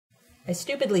I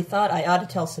stupidly thought I ought to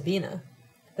tell Sabina.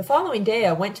 The following day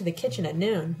I went to the kitchen at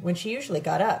noon, when she usually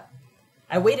got up.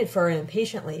 I waited for her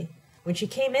impatiently. When she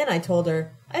came in, I told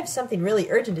her, "I have something really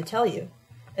urgent to tell you."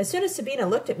 As soon as Sabina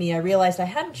looked at me, I realized I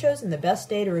hadn't chosen the best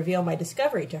day to reveal my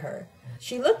discovery to her.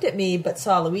 She looked at me, but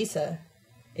saw Louisa.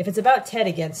 "If it's about Ted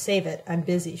again, save it. I'm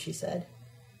busy," she said.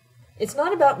 "It's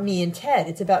not about me and Ted.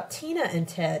 It's about Tina and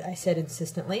Ted," I said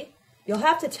insistently. "You'll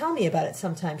have to tell me about it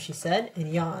sometime," she said, and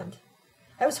yawned.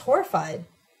 I was horrified.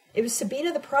 It was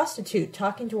Sabina the prostitute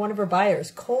talking to one of her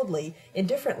buyers, coldly,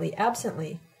 indifferently,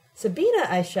 absently. "Sabina,"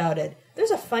 I shouted,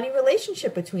 "there's a funny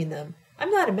relationship between them.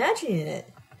 I'm not imagining it."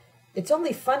 "It's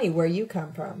only funny where you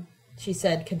come from," she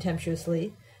said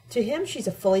contemptuously. "To him she's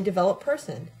a fully developed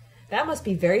person. That must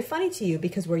be very funny to you,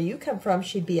 because where you come from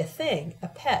she'd be a thing, a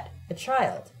pet, a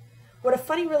child. What a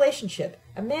funny relationship,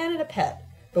 a man and a pet.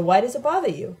 But why does it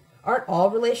bother you? Aren't all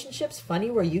relationships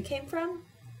funny where you came from?"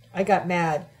 I got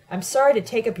mad. "I'm sorry to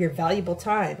take up your valuable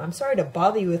time. I'm sorry to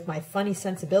bother you with my funny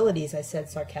sensibilities," I said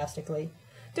sarcastically.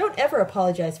 "Don't ever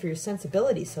apologize for your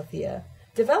sensibilities, Sophia.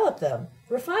 Develop them.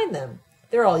 Refine them.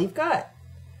 They're all you've got."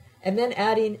 And then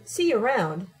adding, "See you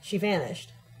around," she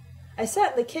vanished. I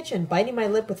sat in the kitchen, biting my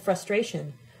lip with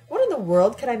frustration. What in the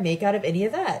world could I make out of any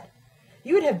of that?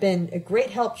 You would have been a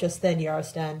great help just then,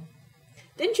 Yarostan.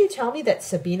 "Didn't you tell me that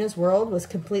Sabina's world was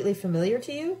completely familiar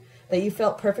to you? That you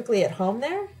felt perfectly at home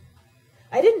there?"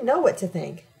 I didn't know what to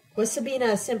think. Was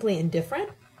Sabina simply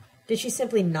indifferent? Did she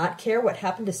simply not care what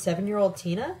happened to 7-year-old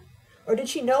Tina? Or did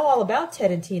she know all about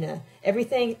Ted and Tina,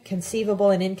 everything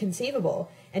conceivable and inconceivable,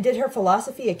 and did her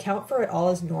philosophy account for it all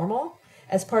as normal,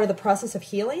 as part of the process of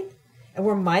healing? And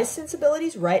were my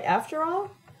sensibilities right after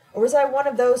all? Or was I one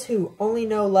of those who only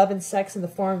know love and sex in the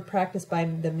form practiced by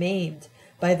the maimed,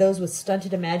 by those with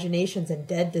stunted imaginations and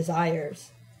dead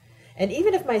desires? And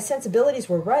even if my sensibilities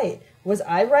were right, was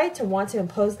I right to want to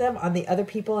impose them on the other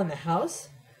people in the house?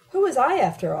 Who was I,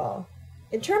 after all?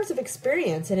 In terms of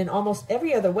experience, and in almost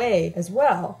every other way as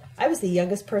well, I was the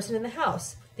youngest person in the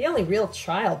house, the only real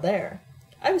child there.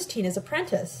 I was Tina's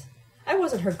apprentice. I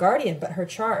wasn't her guardian, but her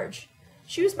charge.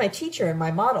 She was my teacher and my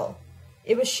model.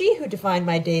 It was she who defined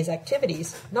my day's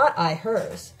activities, not I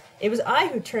hers. It was I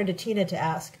who turned to Tina to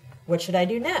ask, "What should I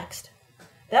do next?"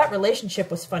 That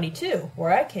relationship was funny, too,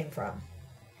 where I came from.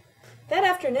 That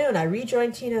afternoon, I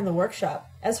rejoined Tina in the workshop,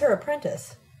 as her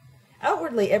apprentice.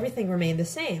 Outwardly, everything remained the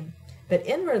same, but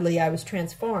inwardly I was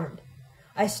transformed.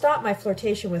 I stopped my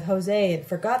flirtation with Jose and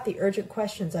forgot the urgent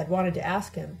questions I'd wanted to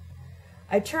ask him.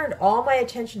 I turned all my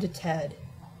attention to Ted.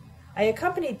 I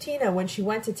accompanied Tina when she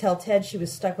went to tell Ted she was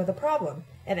stuck with a problem,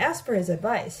 and asked for his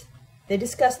advice. They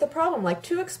discussed the problem like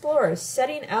two explorers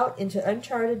setting out into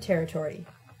uncharted territory.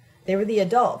 They were the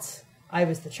adults. I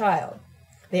was the child.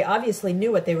 They obviously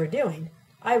knew what they were doing.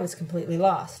 I was completely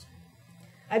lost.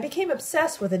 I became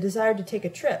obsessed with a desire to take a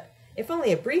trip, if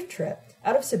only a brief trip,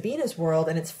 out of Sabina's world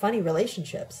and its funny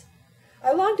relationships.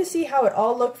 I longed to see how it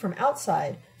all looked from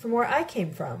outside, from where I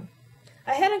came from.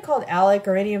 I hadn't called Alec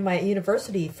or any of my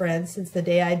university friends since the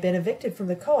day I had been evicted from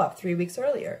the co-op 3 weeks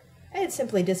earlier. I had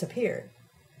simply disappeared.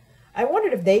 I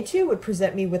wondered if they too would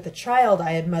present me with the child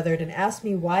I had mothered and ask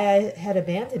me why I had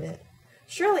abandoned it.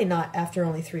 Surely not after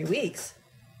only 3 weeks.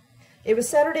 It was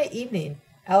Saturday evening,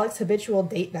 Alec's habitual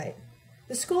date night.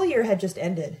 The school year had just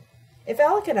ended. If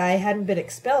Alec and I hadn't been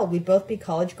expelled, we'd both be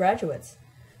college graduates.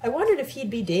 I wondered if he'd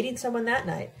be dating someone that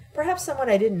night, perhaps someone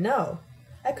I didn't know.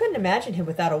 I couldn't imagine him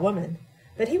without a woman.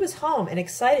 But he was home and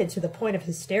excited to the point of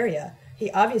hysteria. He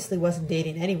obviously wasn't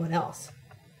dating anyone else.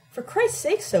 "For Christ's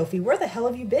sake, Sophie, where the hell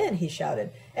have you been?" he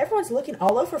shouted. "Everyone's looking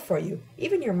all over for you,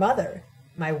 even your mother."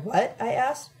 "My what?" I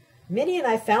asked. "Minnie and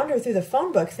I found her through the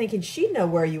phone book thinking she'd know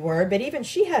where you were, but even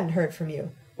she hadn't heard from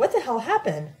you. What the hell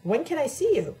happened? When can I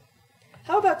see you?"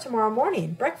 "How about tomorrow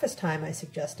morning, breakfast time?" I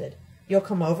suggested. "You'll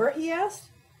come over?" he asked.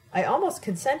 I almost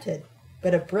consented,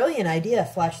 but a brilliant idea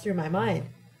flashed through my mind.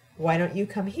 "Why don't you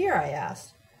come here?" I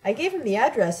asked. I gave him the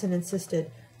address and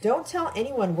insisted, "Don't tell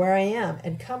anyone where I am,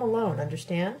 and come alone,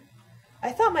 understand?"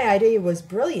 I thought my idea was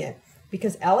brilliant,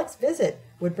 because Alec's visit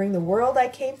would bring the world I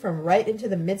came from right into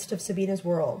the midst of Sabina's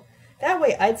world. That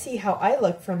way I'd see how I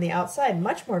looked from the outside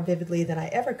much more vividly than I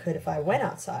ever could if I went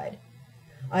outside.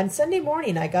 On Sunday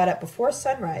morning I got up before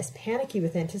sunrise, panicky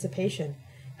with anticipation.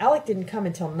 Alec didn't come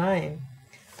until 9.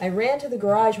 I ran to the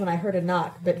garage when I heard a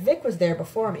knock, but Vic was there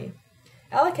before me.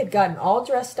 Alec had gotten all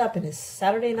dressed up in his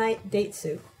Saturday night date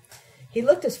suit. He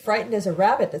looked as frightened as a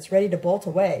rabbit that's ready to bolt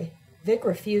away. Vic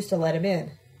refused to let him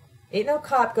in. "Ain't no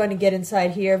cop going to get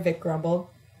inside here," Vic grumbled.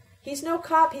 "He's no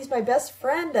cop, he's my best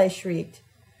friend," I shrieked.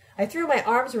 I threw my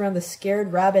arms around the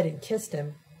scared rabbit and kissed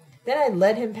him. Then I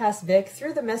led him past Vic,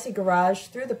 through the messy garage,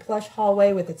 through the plush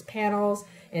hallway with its panels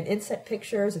and inset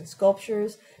pictures and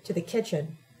sculptures, to the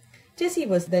kitchen. Tissy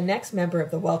was the next member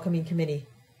of the welcoming committee.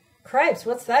 "Cripes,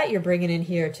 what's that you're bringing in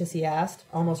here?" Tissy asked,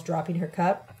 almost dropping her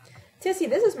cup. "Tissy,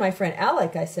 this is my friend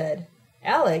Alec," I said.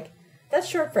 "Alec? That's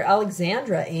short for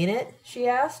Alexandra, ain't it?" she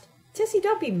asked. "Tissy,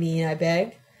 don't be mean," I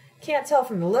begged. "Can't tell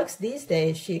from the looks these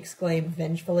days," she exclaimed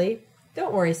vengefully.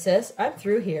 "Don't worry, sis. I'm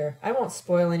through here. I won't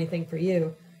spoil anything for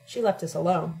you." She left us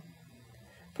alone.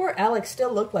 Poor Alec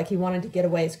still looked like he wanted to get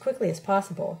away as quickly as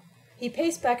possible. He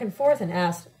paced back and forth and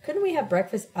asked, "Couldn't we have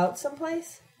breakfast out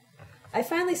someplace?" I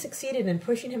finally succeeded in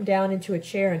pushing him down into a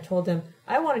chair and told him,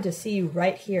 "I wanted to see you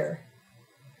right here."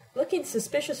 Looking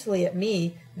suspiciously at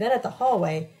me, then at the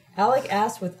hallway, Alec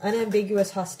asked with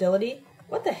unambiguous hostility,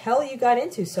 "What the hell you got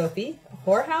into, Sophie? A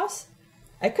whorehouse?"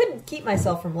 I couldn't keep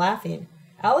myself from laughing.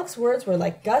 Alec's words were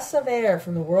like gusts of air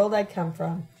from the world I'd come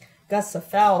from. Gusts of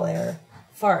foul air.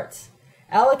 Farts.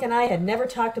 Alec and I had never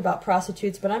talked about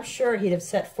prostitutes, but I'm sure he'd have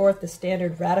set forth the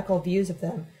standard radical views of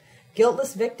them.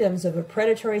 Guiltless victims of a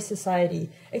predatory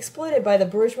society, exploited by the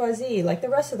bourgeoisie like the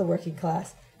rest of the working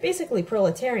class, basically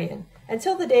proletarian,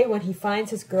 until the day when he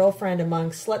finds his girlfriend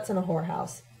among sluts in a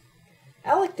whorehouse.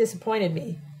 Alec disappointed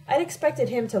me. I'd expected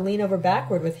him to lean over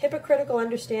backward with hypocritical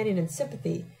understanding and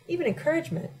sympathy, even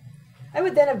encouragement. I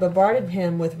would then have bombarded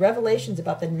him with revelations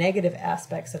about the negative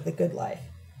aspects of the good life.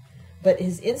 But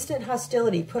his instant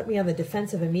hostility put me on the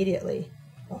defensive immediately.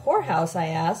 "A whorehouse?" I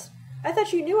asked. "I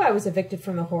thought you knew I was evicted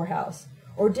from a whorehouse.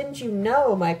 Or didn't you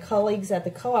know my colleagues at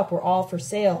the co-op were all for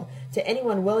sale to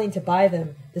anyone willing to buy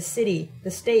them, the city,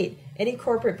 the state, any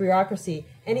corporate bureaucracy,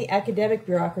 any academic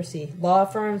bureaucracy, law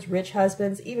firms, rich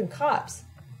husbands, even cops?"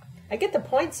 "I get the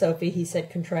point, Sophie," he said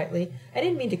contritely. "I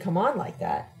didn't mean to come on like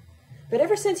that. But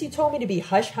ever since you told me to be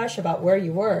hush-hush about where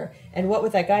you were, and what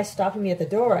with that guy stopping me at the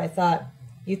door, I thought—"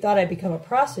 "You thought I'd become a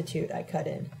prostitute," I cut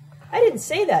in. "I didn't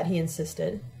say that," he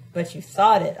insisted. "But you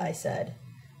thought it," I said.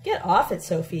 "Get off it,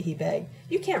 Sophie," he begged.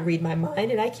 "You can't read my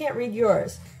mind, and I can't read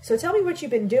yours. So tell me what you've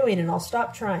been doing, and I'll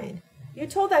stop trying. You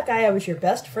told that guy I was your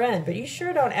best friend, but you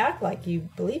sure don't act like you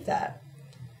believe that."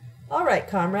 "All right,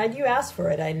 comrade, you asked for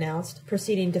it," I announced,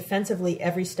 proceeding defensively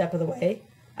every step of the way.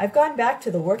 "I've gone back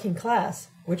to the working class,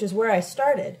 which is where I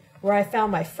started, where I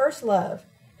found my first love,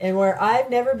 and where I've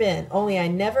never been, only I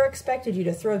never expected you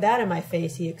to throw that in my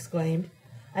face," he exclaimed.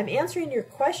 "I'm answering your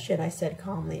question," I said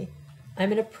calmly.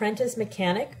 "I'm an apprentice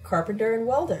mechanic, carpenter, and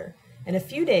welder. In a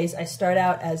few days I start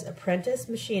out as apprentice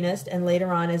machinist and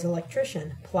later on as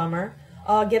electrician, plumber."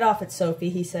 "Aw, get off it,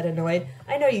 Sophie," he said, annoyed.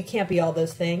 "I know you can't be all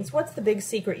those things. What's the big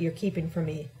secret you're keeping from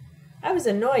me?" I was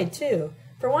annoyed, too.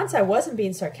 For once I wasn't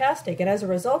being sarcastic, and as a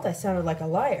result I sounded like a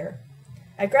liar.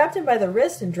 I grabbed him by the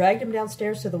wrist and dragged him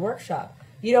downstairs to the workshop.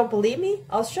 "You don't believe me?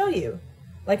 I'll show you."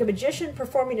 Like a magician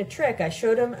performing a trick, I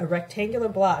showed him a rectangular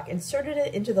block, inserted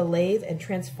it into the lathe, and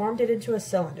transformed it into a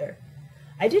cylinder.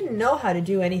 I didn't know how to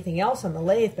do anything else on the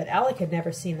lathe, but Alec had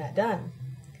never seen that done.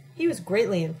 He was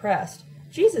greatly impressed.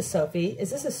 "Jesus, Sophie, is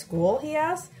this a school?" he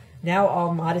asked, now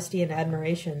all modesty and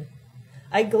admiration.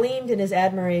 I gleamed in his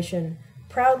admiration,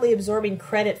 proudly absorbing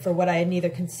credit for what I had neither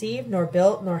conceived nor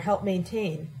built nor helped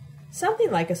maintain.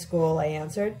 "Something like a school," I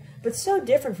answered, "but so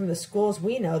different from the schools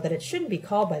we know that it shouldn't be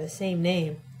called by the same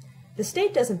name. The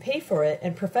state doesn't pay for it,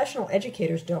 and professional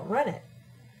educators don't run it."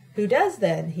 "Who does,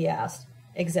 then?" he asked.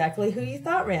 "Exactly who you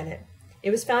thought ran it.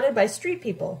 It was founded by street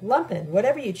people, lumpen,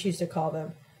 whatever you choose to call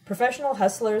them. Professional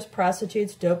hustlers,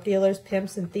 prostitutes, dope dealers,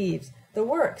 pimps, and thieves. The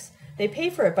works. They pay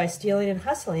for it by stealing and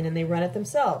hustling, and they run it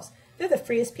themselves. They're the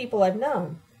freest people I've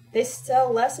known. They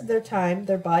sell less of their time,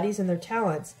 their bodies, and their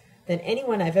talents than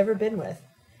anyone I've ever been with.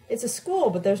 It's a school,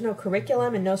 but there's no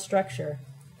curriculum and no structure.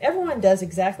 Everyone does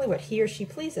exactly what he or she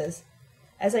pleases."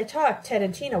 As I talked, Ted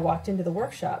and Tina walked into the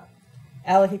workshop.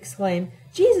 Alec exclaimed,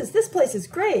 "Jesus, this place is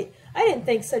great! I didn't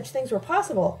think such things were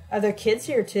possible. Are there kids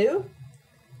here, too?"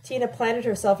 Tina planted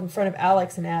herself in front of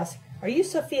Alex and asked, "Are you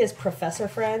Sophia's professor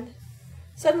friend?"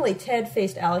 Suddenly Ted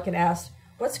faced Alec and asked,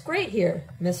 "What's great here,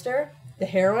 mister? The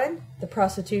heroin? The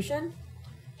prostitution?"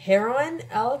 "Heroin?"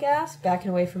 Alec asked,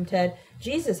 backing away from Ted.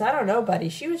 "Jesus, I don't know, buddy.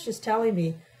 She was just telling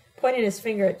me." Pointing his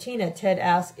finger at Tina, Ted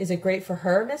asked, "Is it great for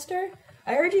her, mister?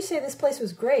 I heard you say this place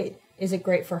was great. Is it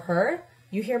great for her?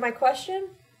 You hear my question?"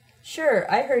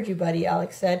 "Sure, I heard you, buddy,"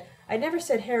 Alex said. "I never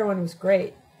said heroin was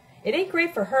great. It ain't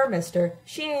great for her, mister.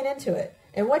 She ain't into it.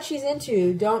 And what she's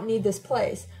into don't need this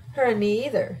place. Her and me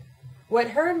either. What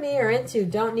her and me are into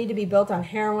don't need to be built on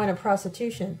heroin and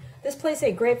prostitution. This place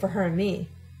ain't great for her and me."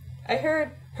 I heard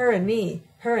her and me,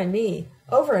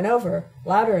 over and over,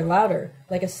 louder and louder,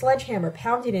 like a sledgehammer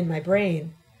pounding in my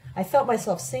brain. I felt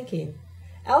myself sinking.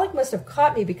 Alec must have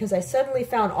caught me because I suddenly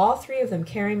found all three of them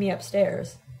carrying me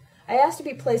upstairs. I asked to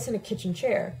be placed in a kitchen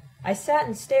chair. I sat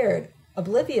and stared,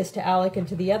 oblivious to Alec and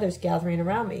to the others gathering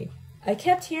around me. I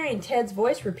kept hearing Ted's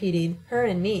voice repeating, her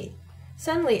and me.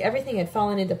 Suddenly everything had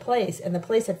fallen into place, and the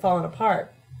place had fallen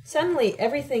apart. Suddenly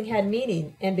everything had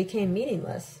meaning and became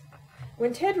meaningless.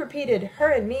 When Ted repeated her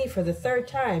and me for the third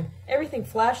time, everything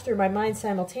flashed through my mind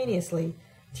simultaneously.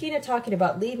 Tina talking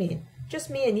about leaving, just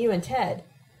me and you and Ted.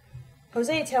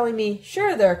 Jose telling me,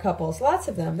 sure, there are couples, lots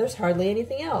of them, there's hardly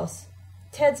anything else.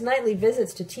 Ted's nightly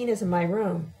visits to Tina's in my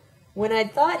room. When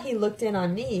I'd thought he looked in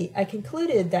on me, I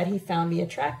concluded that he found me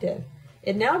attractive.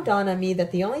 It now dawned on me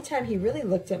that the only time he really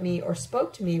looked at me or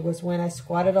spoke to me was when I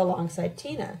squatted alongside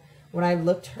Tina, when I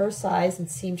looked her size and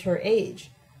seemed her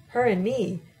age. Her and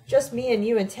me, just me and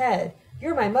you and Ted.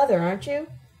 You're my mother, aren't you?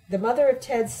 The mother of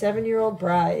Ted's 7-year-old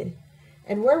bride.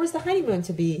 And where was the honeymoon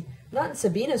to be? Not in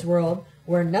Sabina's world,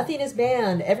 where nothing is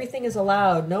banned, everything is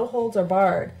allowed, no holds are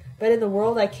barred, but in the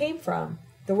world I came from,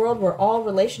 the world where all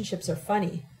relationships are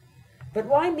funny. But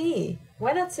why me?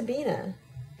 Why not Sabina?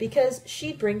 Because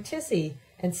she'd bring Tissy,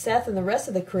 and Seth and the rest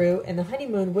of the crew, and the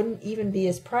honeymoon wouldn't even be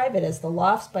as private as the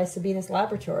lofts by Sabina's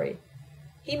laboratory.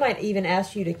 He might even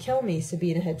ask you to kill me,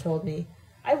 Sabina had told me.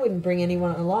 I wouldn't bring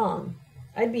anyone along.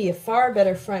 I'd be a far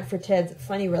better front for Ted's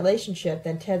funny relationship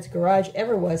than Ted's garage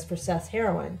ever was for Seth's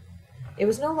heroin. It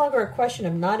was no longer a question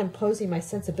of not imposing my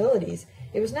sensibilities.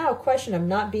 It was now a question of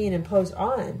not being imposed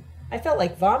on. I felt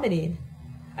like vomiting.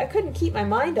 I couldn't keep my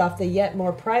mind off the yet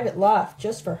more private loft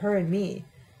just for her and me,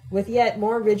 with yet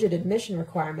more rigid admission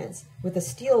requirements, with a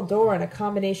steel door and a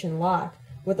combination lock,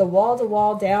 with a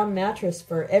wall-to-wall down mattress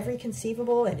for every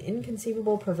conceivable and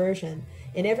inconceivable perversion,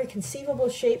 in every conceivable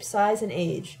shape, size, and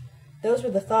age. Those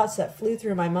were the thoughts that flew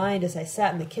through my mind as I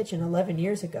sat in the kitchen 11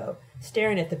 years ago,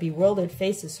 staring at the bewildered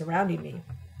faces surrounding me.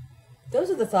 Those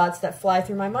are the thoughts that fly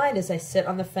through my mind as I sit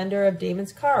on the fender of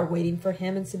Damon's car waiting for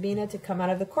him and Sabina to come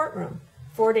out of the courtroom,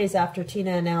 4 days after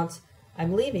Tina announced,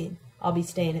 I'm leaving. I'll be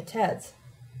staying at Ted's.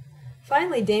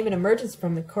 Finally, Damon emerges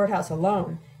from the courthouse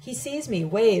alone. He sees me,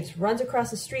 waves, runs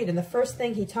across the street, and the first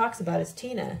thing he talks about is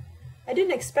Tina. I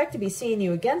didn't expect to be seeing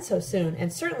you again so soon,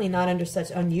 and certainly not under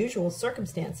such unusual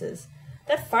circumstances.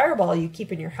 That fireball you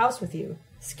keep in your house with you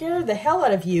scared the hell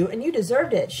out of you, and you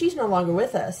deserved it. She's no longer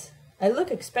with us. I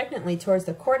look expectantly towards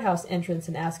the courthouse entrance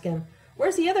and ask him,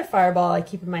 where's the other fireball I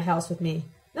keep in my house with me?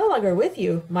 No longer with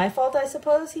you. My fault, I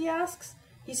suppose, he asks.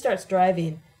 He starts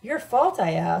driving. Your fault,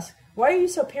 I ask. Why are you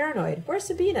so paranoid? Where's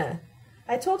Sabina?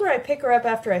 I told her I'd pick her up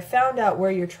after I found out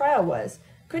where your trial was.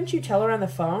 Couldn't you tell her on the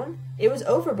phone? It was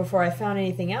over before I found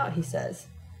anything out, he says.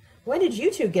 When did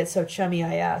you two get so chummy,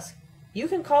 I ask. You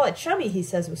can call it chummy, he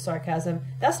says with sarcasm.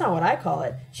 That's not what I call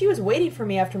it. She was waiting for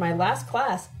me after my last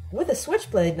class with a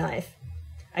switchblade knife.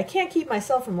 I can't keep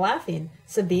myself from laughing.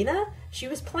 Sabina? She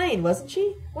was playing, wasn't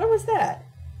she? When was that?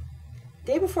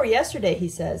 Day before yesterday, he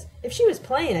says. If she was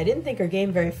playing, I didn't think her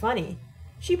game very funny.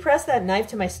 She pressed that knife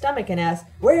to my stomach and asked,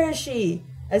 where is she?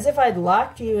 As if I'd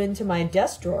locked you into my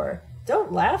desk drawer.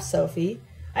 Don't laugh, Sophie.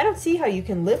 I don't see how you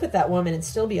can live with that woman and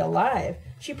still be alive.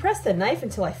 She pressed the knife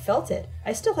until I felt it.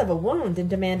 I still have a wound and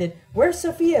demanded, where's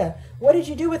Sophia? What did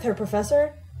you do with her,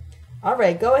 Professor? All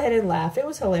right, go ahead and laugh. It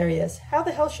was hilarious. How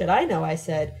the hell should I know, I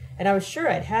said, and I was sure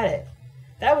I'd had it.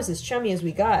 That was as chummy as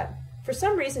we got. For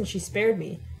some reason, she spared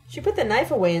me. She put the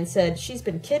knife away and said, she's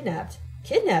been kidnapped.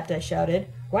 Kidnapped, I shouted.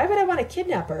 Why would I want to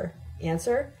kidnap her?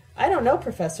 Answer, I don't know,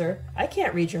 Professor. I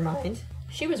can't read your mind.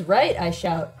 She was right, I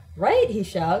shout. Right, he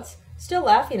shouts. Still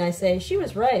laughing, I say, she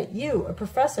was right. You, a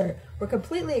professor, were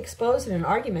completely exposed in an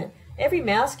argument. Every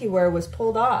mask you wear was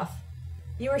pulled off.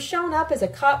 You were shown up as a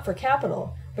cop for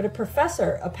capital, but a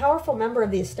professor, a powerful member of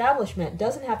the establishment,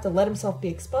 doesn't have to let himself be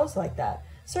exposed like that.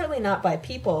 Certainly not by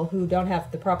people who don't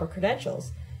have the proper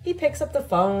credentials. He picks up the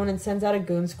phone and sends out a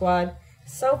goon squad.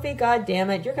 Sophie,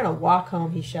 goddammit, you're going to walk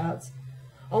home, he shouts.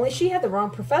 Only she had the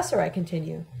wrong professor, I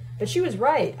continue. But she was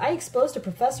right. I exposed a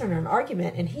professor in an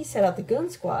argument, and he set out the goon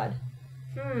squad.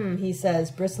 He says,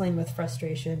 bristling with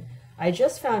frustration. I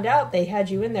just found out they had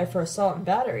you in there for assault and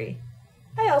battery.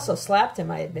 I also slapped him,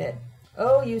 I admit.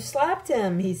 Oh, you slapped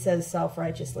him, he says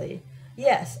self-righteously.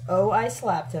 Yes, I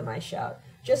slapped him, I shout.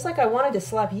 Just like I wanted to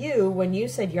slap you when you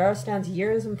said Yarrowstown's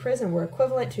years in prison were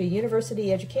equivalent to a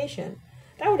university education.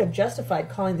 That would have justified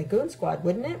calling the goon squad,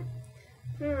 wouldn't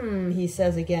it? He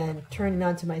says again, turning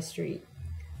onto my street.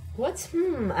 What's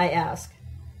I ask.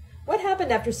 What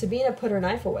happened after Sabina put her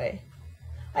knife away?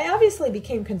 I obviously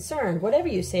became concerned, whatever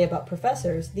you say about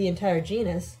professors, the entire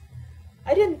genus.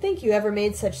 I didn't think you ever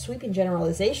made such sweeping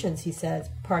generalizations, he says,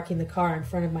 parking the car in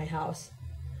front of my house.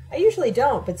 I usually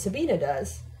don't, but Sabina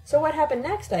does. So what happened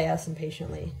next, I asked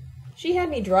impatiently. She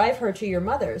had me drive her to your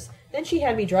mother's. Then she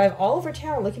had me drive all over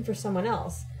town looking for someone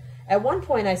else. At one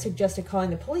point I suggested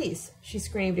calling the police. She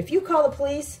screamed, "If you call the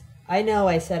police—" "I know,"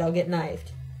 I said, "I'll get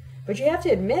knifed." But you have to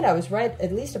admit I was right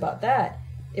at least about that.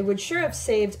 It would sure have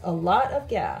saved a lot of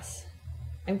gas.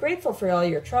 "I'm grateful for all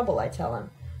your trouble," I tell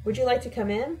him. "Would you like to come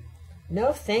in?"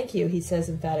 "No, thank you," he says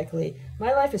emphatically.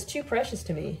 "My life is too precious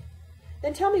to me."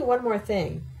 "Then tell me one more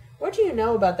thing. What do you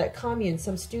know about that commune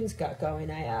some students got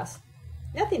going?" I ask.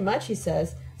 "Nothing much," he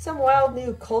says. "Some wild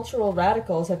new cultural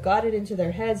radicals have got it into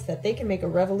their heads that they can make a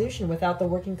revolution without the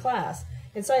working class,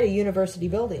 inside a university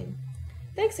building."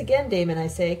 "Thanks again, Damon," I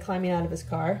say, climbing out of his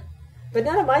car. "But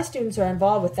none of my students are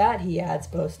involved with that," he adds,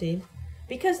 boasting.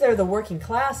 "Because they're the working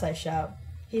class," I shout.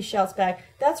 He shouts back,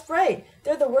 "That's right,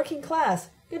 they're the working class.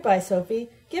 Goodbye, Sophie.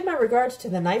 Give my regards to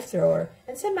the knife thrower,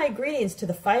 and send my greetings to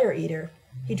the fire eater."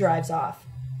 He drives off.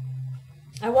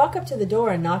 I walk up to the door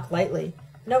and knock lightly.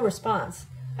 No response.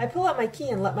 I pull out my key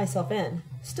and let myself in.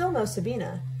 Still no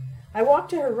Sabina. I walk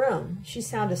to her room. She's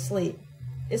sound asleep.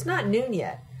 It's not noon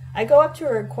yet. I go up to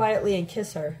her quietly and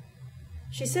kiss her.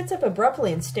 She sits up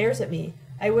abruptly and stares at me.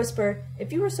 I whisper,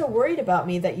 "If you were so worried about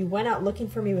me that you went out looking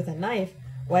for me with a knife,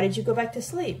 why did you go back to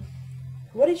sleep?"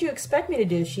 "What did you expect me to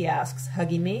do?" she asks,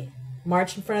 hugging me.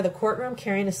 "March in front of the courtroom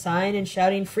carrying a sign and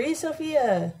shouting, 'Free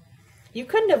Sophia'? You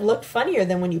couldn't have looked funnier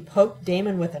than when you poked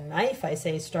Damon with a knife," I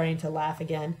say, starting to laugh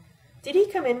again. "Did he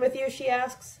come in with you?" she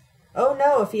asks. "Oh,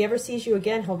 no, if he ever sees you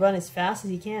again, he'll run as fast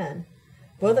as he can."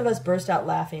 Both of us burst out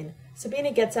laughing.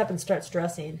 Sabina gets up and starts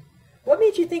dressing. "What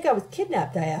made you think I was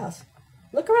kidnapped?" I ask.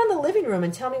 "Look around the living room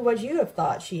and tell me what you have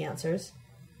thought," she answers.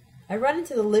 I run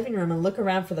into the living room and look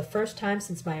around for the first time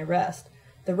since my arrest.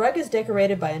 The rug is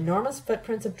decorated by enormous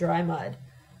footprints of dry mud.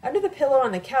 Under the pillow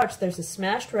on the couch there's a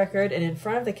smashed record, and in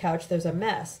front of the couch there's a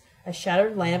mess, a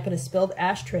shattered lamp and a spilled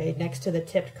ashtray next to the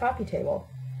tipped coffee table.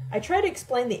 I try to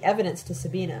explain the evidence to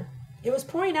Sabina. It was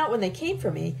pouring out when they came for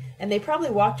me, and they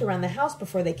probably walked around the house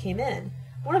before they came in.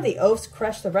 One of the oafs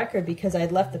crushed the record because I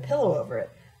had left the pillow over it.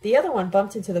 The other one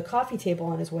bumped into the coffee table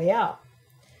on his way out.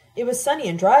 "It was sunny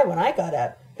and dry when I got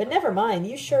up. But never mind,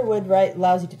 you sure would write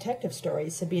lousy detective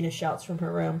stories," Sabina shouts from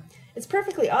her room. "It's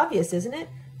perfectly obvious, isn't it?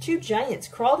 2 giants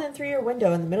crawled in through your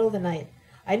window in the middle of the night.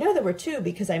 I know there were 2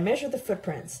 because I measured the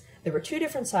footprints. There were 2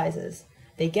 different sizes.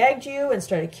 They gagged you and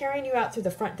started carrying you out through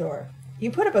the front door. You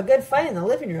put up a good fight in the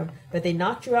living room, but they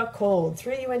knocked you out cold,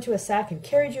 threw you into a sack, and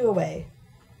carried you away."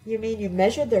 "You mean you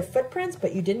measured their footprints,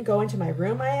 but you didn't go into my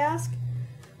room?" I ask.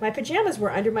 "My pajamas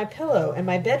were under my pillow, and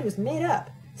my bed was made up.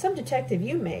 Some detective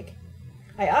you make."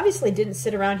 "I obviously didn't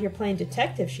sit around here playing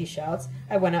detective," she shouts.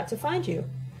 "I went out to find you."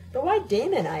 "But why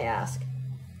Damon?" I ask.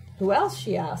 "Who else?"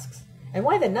 she asks. "And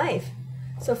why the knife?"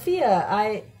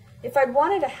 "Sophia, if I'd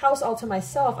wanted a house all to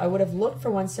myself, I would have looked for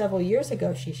one several years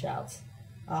ago," she shouts.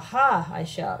 "Aha!" I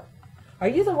shout. "Are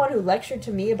you the one who lectured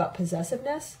to me about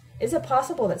possessiveness? Is it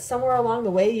possible that somewhere along the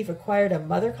way you've acquired a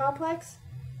mother complex?"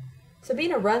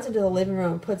 Sabina runs into the living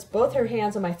room and puts both her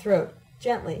hands on my throat,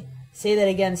 gently. "Say that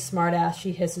again, smartass,"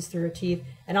 she hisses through her teeth,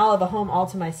 "and I'll have a home all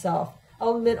to myself.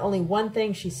 I'll admit only one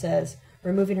thing," she says,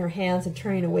 removing her hands and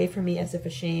turning away from me as if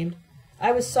ashamed.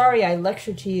 "I was sorry I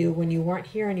lectured to you when you weren't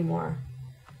here anymore.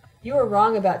 You were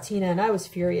wrong about Tina, and I was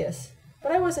furious.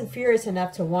 But I wasn't furious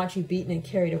enough to want you beaten and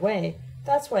carried away.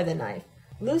 That's why the knife.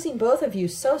 Losing both of you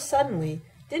so suddenly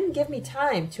didn't give me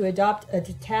time to adopt a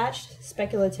detached,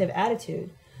 speculative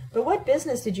attitude. But what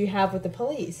business did you have with the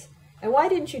police? And why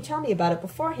didn't you tell me about it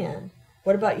beforehand?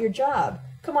 What about your job?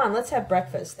 Come on, let's have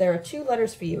breakfast. There are 2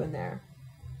 letters for you in there."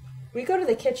 We go to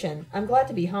the kitchen. I'm glad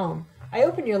to be home. I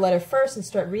open your letter first and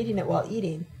start reading it while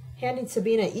eating, handing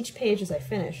Sabina each page as I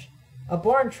finish. "A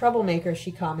born troublemaker,"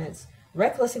 she comments.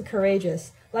 "Reckless and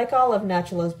courageous, like all of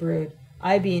Nachalo's brood.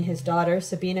 I being his daughter,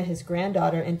 Sabina his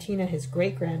granddaughter, and Tina his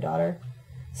great-granddaughter."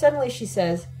 Suddenly she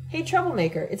says, "Hey,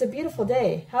 troublemaker, it's a beautiful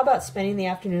day. How about spending the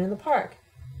afternoon in the park?"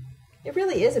 It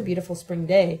really is a beautiful spring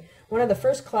day, one of the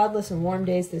first cloudless and warm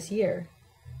days this year.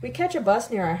 We catch a bus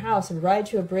near our house and ride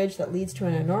to a bridge that leads to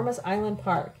an enormous island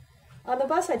park. On the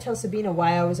bus I tell Sabina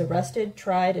why I was arrested,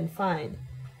 tried, and fined.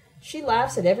 She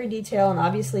laughs at every detail and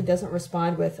obviously doesn't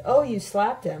respond with, "Oh, you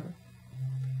slapped him."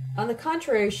 On the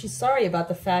contrary, she's sorry about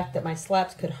the fact that my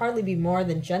slaps could hardly be more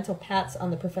than gentle pats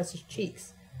on the professor's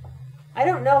cheeks. "I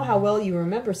don't know how well you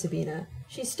remember Sabina.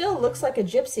 She still looks like a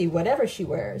gypsy, whatever she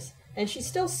wears, and she's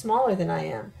still smaller than I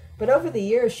am, but over the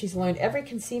years she's learned every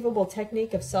conceivable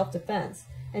technique of self-defense,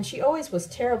 and she always was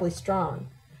terribly strong.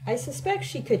 I suspect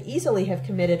she could easily have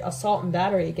committed assault and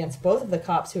battery against both of the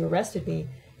cops who arrested me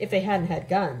if they hadn't had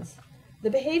guns. The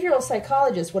behavioral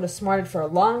psychologist would have smarted for a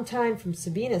long time from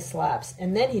Sabina's slaps,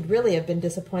 and then he'd really have been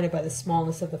disappointed by the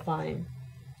smallness of the fine.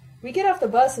 We get off the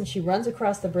bus and she runs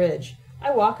across the bridge.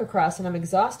 I walk across and I'm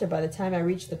exhausted by the time I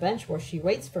reach the bench where she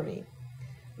waits for me.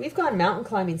 We've gone mountain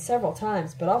climbing several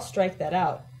times, but I'll strike that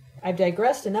out. I've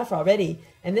digressed enough already,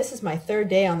 and this is my third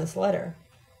day on this letter.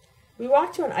 We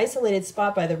walk to an isolated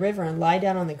spot by the river and lie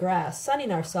down on the grass,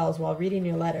 sunning ourselves while reading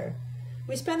your letter.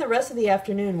 We spend the rest of the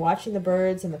afternoon watching the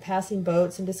birds and the passing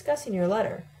boats and discussing your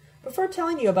letter. Before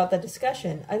telling you about that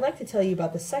discussion, I'd like to tell you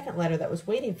about the second letter that was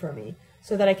waiting for me,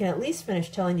 so that I can at least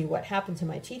finish telling you what happened to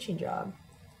my teaching job.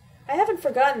 I haven't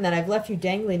forgotten that I've left you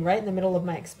dangling right in the middle of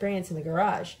my experience in the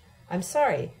garage. I'm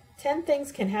sorry. 10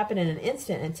 things can happen in an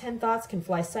instant, and 10 thoughts can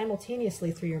fly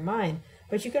simultaneously through your mind,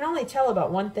 but you can only tell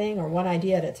about one thing or one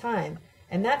idea at a time,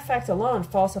 and that fact alone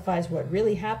falsifies what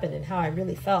really happened and how I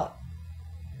really felt.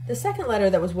 The second letter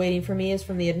that was waiting for me is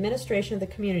from the administration of the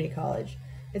community college.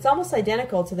 It's almost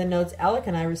identical to the notes Alec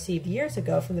and I received years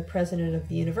ago from the president of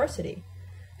the university.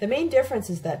 The main difference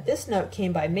is that this note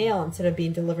came by mail instead of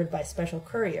being delivered by special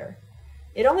courier.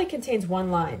 It only contains one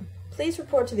line. Please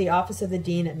report to the office of the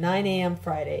dean at 9 a.m.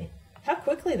 Friday. How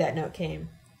quickly that note came.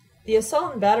 The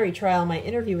assault and battery trial and my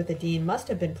interview with the dean must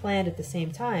have been planned at the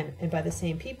same time and by the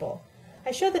same people.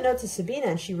 I show the note to Sabina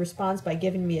and she responds by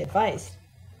giving me advice.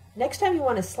 Next time you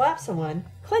want to slap someone,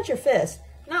 clench your fist.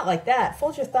 Not like that.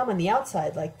 Fold your thumb on the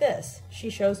outside like this. She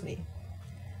shows me.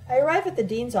 I arrive at the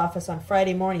dean's office on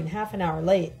Friday morning half an hour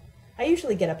late. I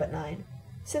usually get up at 9.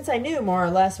 Since I knew more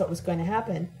or less what was going to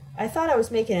happen, I thought I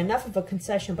was making enough of a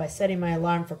concession by setting my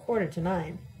alarm for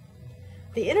 8:45.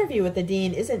 The interview with the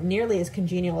dean isn't nearly as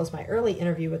congenial as my early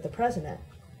interview with the president.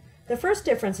 The first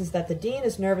difference is that the dean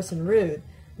is nervous and rude,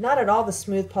 not at all the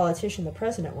smooth politician the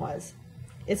president was.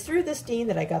 It's through this dean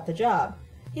that I got the job.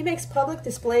 He makes public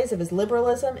displays of his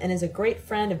liberalism and is a great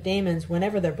friend of Damon's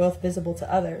whenever they're both visible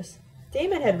to others.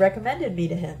 Damon had recommended me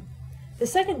to him. The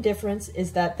second difference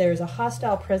is that there is a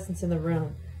hostile presence in the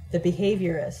room, the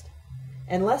behaviorist.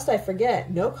 And lest I forget,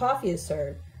 no coffee is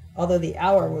served, although the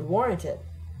hour would warrant it.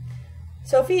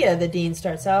 Sophia, the dean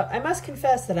starts out, I must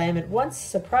confess that I am at once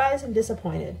surprised and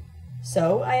disappointed.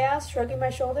 So? I asked, shrugging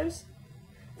my shoulders.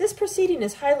 This proceeding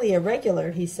is highly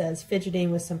irregular, he says,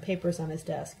 fidgeting with some papers on his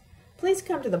desk. Please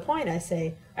come to the point, I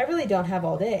say. I really don't have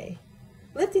all day.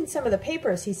 Lifting some of the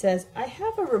papers, he says, I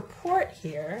have a report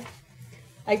here.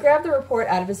 I grab the report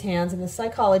out of his hands, and the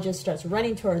psychologist starts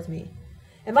running towards me.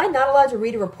 Am I not allowed to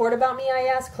read a report about me,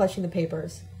 I ask, clutching the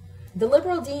papers. The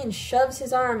liberal dean shoves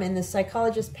his arm in the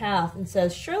psychologist's path and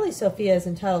says, surely Sophia is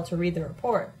entitled to read the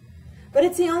report. But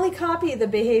it's the only copy, the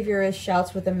behaviorist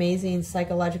shouts with amazing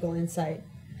psychological insight.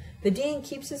 The dean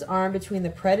keeps his arm between the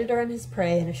predator and his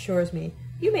prey and assures me,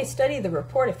 you may study the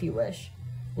report if you wish.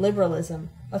 Liberalism,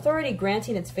 authority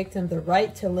granting its victim the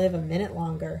right to live a minute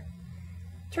longer.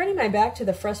 Turning my back to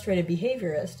the frustrated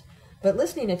behaviorist, but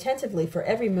listening attentively for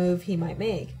every move he might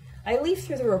make, I leaf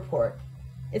through the report.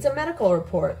 It's a medical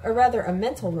report, or rather a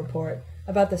mental report,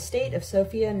 about the state of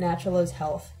Sophia Naturalo's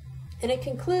health. And it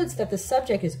concludes that the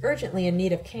subject is urgently in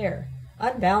need of care,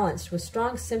 unbalanced with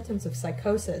strong symptoms of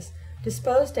psychosis,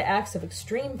 disposed to acts of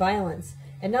extreme violence,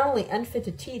 and not only unfit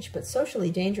to teach, but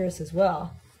socially dangerous as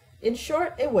well. In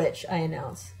short, a witch, I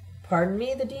announce. Pardon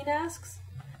me, the dean asks.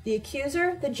 The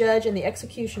accuser, the judge, and the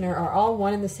executioner are all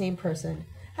one and the same person.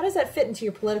 How does that fit into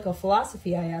your political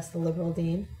philosophy, I ask the liberal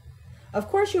dean. Of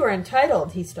course you are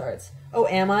entitled, he starts. Oh,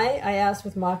 am I asked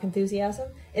with mock enthusiasm.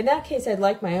 In that case, I'd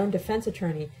like my own defense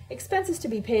attorney, expenses to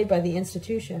be paid by the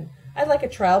institution. I'd like a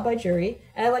trial by jury,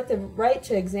 and I'd like the right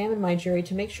to examine my jury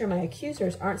to make sure my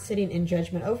accusers aren't sitting in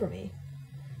judgment over me.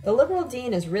 The liberal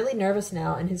dean is really nervous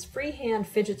now, and his free hand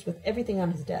fidgets with everything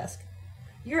on his desk.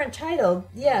 You're entitled,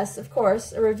 yes, of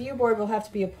course. A review board will have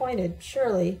to be appointed,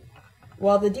 surely.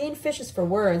 While the dean fishes for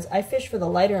words, I fish for the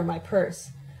lighter in my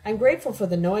purse. I'm grateful for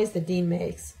the noise the dean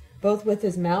makes, both with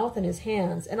his mouth and his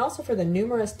hands, and also for the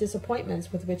numerous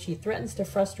disappointments with which he threatens to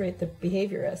frustrate the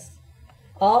behaviorists.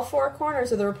 All 4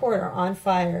 corners of the report are on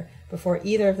fire before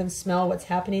either of them smell what's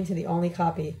happening to the only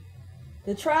copy.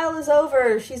 The trial is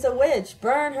over. She's a witch.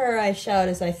 Burn her, I shout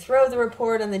as I throw the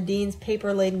report on the dean's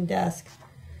paper-laden desk.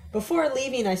 Before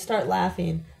leaving, I start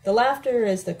laughing. The laughter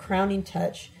is the crowning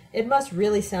touch. It must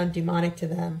really sound demonic to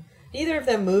them. Neither of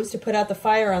them moves to put out the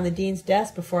fire on the dean's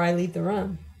desk before I leave the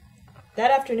room.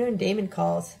 That afternoon, Damon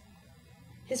calls.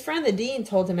 His friend the dean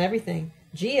told him everything.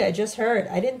 Gee, I just heard.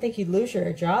 I didn't think you'd lose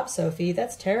your job, Sophie.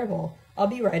 That's terrible. I'll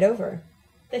be right over.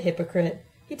 The hypocrite.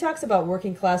 He talks about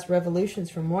working-class revolutions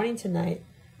from morning to night,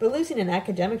 but losing an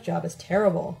academic job is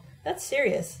terrible. That's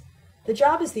serious. The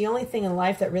job is the only thing in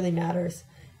life that really matters.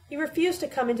 He refused to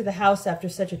come into the house after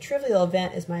such a trivial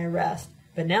event as my arrest,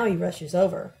 but now he rushes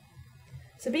over.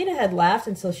 Sabina had laughed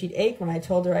until she'd ached when I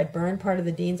told her I'd burned part of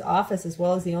the dean's office as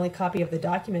well as the only copy of the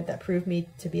document that proved me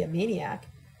to be a maniac.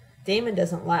 Damon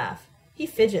doesn't laugh. He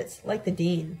fidgets, like the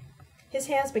dean. His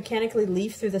hands mechanically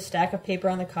leaf through the stack of paper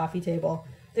on the coffee table.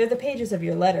 They're the pages of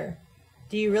your letter.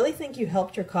 Do you really think you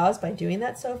helped your cause by doing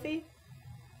that, Sophie?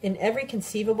 In every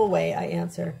conceivable way, I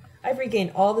answer. I've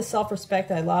regained all the self-respect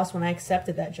I lost when I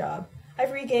accepted that job.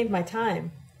 I've regained my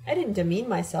time. I didn't demean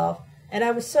myself, and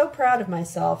I was so proud of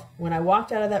myself when I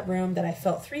walked out of that room that I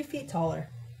felt 3 feet taller.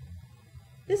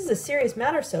 This is a serious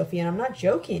matter, Sophie, and I'm not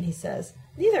joking, he says.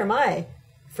 Neither am I.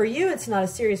 For you, it's not a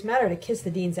serious matter to kiss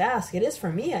the dean's ass. It is for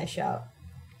me, I shout.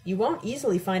 You won't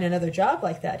easily find another job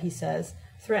like that, he says,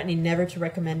 threatening never to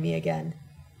recommend me again.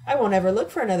 I won't ever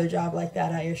look for another job like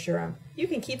that, I assure him. You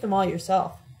can keep them all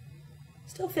yourself.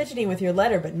 Still fidgeting with your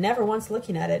letter, but never once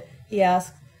looking at it, he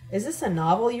asks, Is this a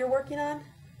novel you're working on?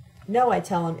 No, I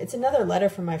tell him. It's another letter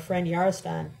from my friend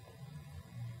Yarostan.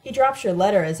 He drops your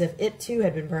letter as if it too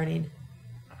had been burning.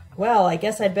 Well, I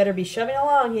guess I'd better be shoving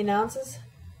along, he announces.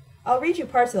 I'll read you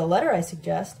parts of the letter, I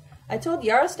suggest. I told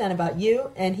Yarostan about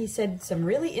you, and he said some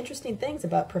really interesting things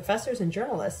about professors and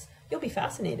journalists. You'll be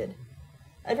fascinated.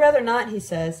 I'd rather not, he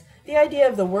says. The idea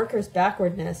of the worker's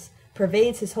backwardness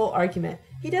pervades his whole argument.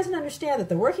 He doesn't understand that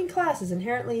the working class is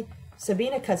inherently...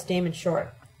 Sabina cuts Damon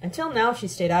short. Until now she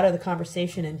stayed out of the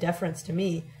conversation in deference to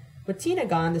me. With Tina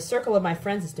gone, the circle of my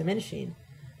friends is diminishing.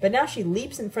 But now she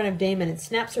leaps in front of Damon and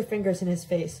snaps her fingers in his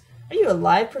face. Are you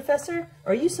alive, Professor?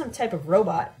 Or are you some type of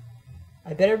robot?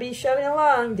 I better be shoving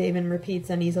along, Damon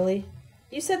repeats uneasily.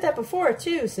 You said that before,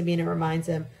 too, Sabina reminds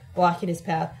him, blocking his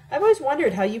path. I've always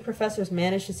wondered how you professors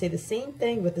manage to say the same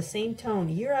thing with the same tone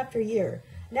year after year.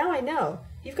 Now I know.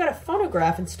 You've got a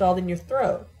phonograph installed in your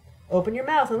throat. Open your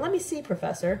mouth and let me see,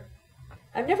 Professor.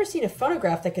 I've never seen a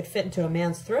phonograph that could fit into a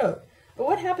man's throat. But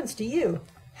what happens to you?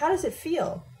 How does it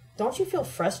feel? Don't you feel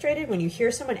frustrated when you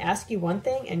hear someone ask you one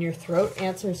thing and your throat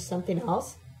answers something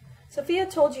else? Sophia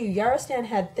told you Yarostan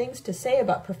had things to say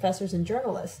about professors and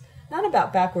journalists, not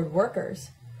about backward workers.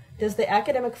 Does the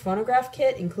academic phonograph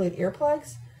kit include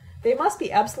earplugs? They must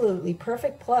be absolutely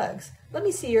perfect plugs. Let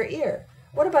me see your ear.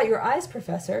 What about your eyes,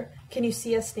 Professor? Can you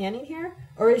see us standing here?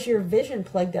 Or is your vision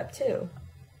plugged up too?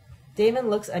 Damon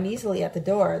looks uneasily at the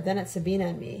door, then at Sabina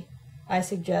and me. I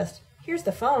suggest, Here's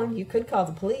the phone. You could call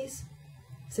the police.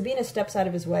 Sabina steps out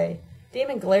of his way.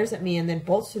 Damon glares at me and then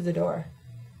bolts through the door.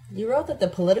 You wrote that the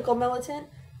political militant,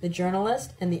 the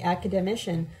journalist, and the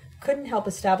academician couldn't help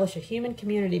establish a human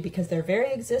community because their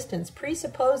very existence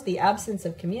presupposed the absence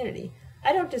of community.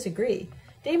 I don't disagree.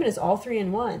 Damon is all three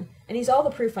in one, and he's all the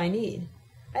proof I need.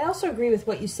 I also agree with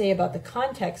what you say about the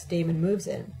context Damon moves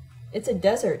in. It's a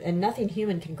desert, and nothing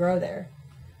human can grow there.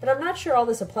 But I'm not sure all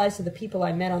this applies to the people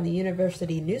I met on the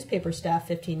university newspaper staff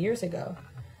 15 years ago.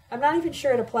 I'm not even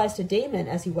sure it applies to Damon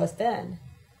as he was then.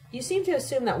 You seem to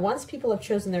assume that once people have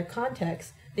chosen their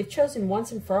context, they've chosen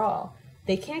once and for all.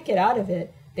 They can't get out of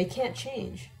it. They can't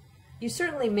change. You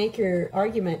certainly make your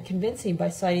argument convincing by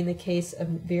citing the case of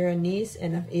Vera Nice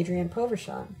and of Adrian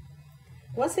Povershan.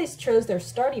 Once they chose their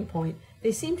starting point,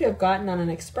 they seem to have gotten on an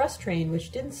express train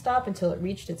which didn't stop until it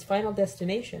reached its final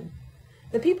destination.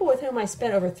 The people with whom I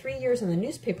spent over 3 years on the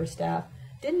newspaper staff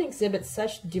didn't exhibit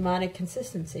such demonic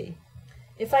consistency.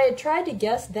 If I had tried to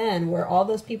guess then where all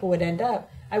those people would end up,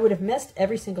 I would have missed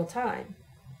every single time.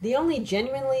 The only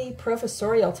genuinely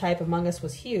professorial type among us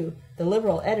was Hugh, the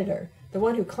liberal editor, the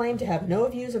one who claimed to have no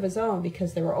views of his own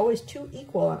because there were always two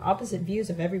equal and opposite views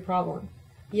of every problem.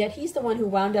 Yet he's the one who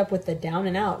wound up with the down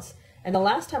and outs, and the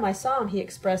last time I saw him he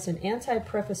expressed an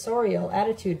anti-professorial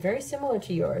attitude very similar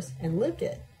to yours, and lived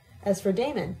it. As for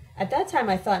Damon, at that time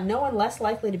I thought no one less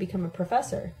likely to become a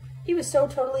professor. He was so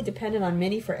totally dependent on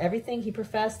Minnie for everything he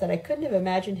professed that I couldn't have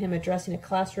imagined him addressing a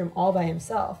classroom all by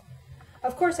himself.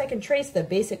 Of course, I can trace the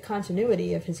basic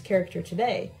continuity of his character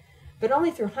today, but only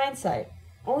through hindsight,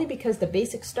 only because the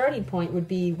basic starting point would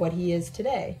be what he is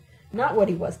today, not what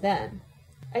he was then.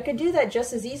 I could do that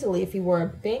just as easily if he were a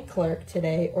bank clerk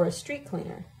today or a street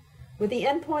cleaner. With the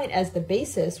end point as the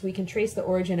basis, we can trace the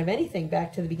origin of anything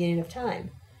back to the beginning of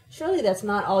time. Surely that's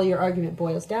not all your argument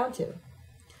boils down to.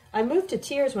 I move to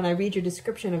tears when I read your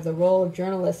description of the role of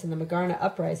journalists in the Magarna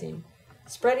uprising,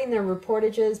 spreading their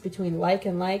reportages between like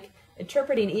and like,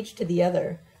 interpreting each to the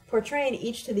other, portraying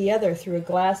each to the other through a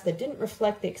glass that didn't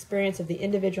reflect the experience of the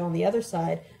individual on the other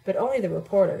side, but only the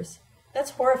reporter's.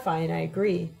 That's horrifying, I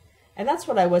agree. And that's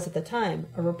what I was at the time,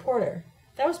 a reporter.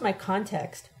 That was my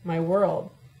context, my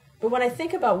world. But when I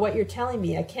think about what you're telling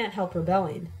me, I can't help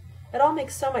rebelling. It all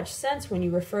makes so much sense when you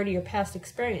refer to your past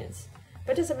experience.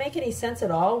 But does it make any sense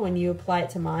at all when you apply it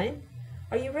to mine?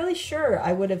 Are you really sure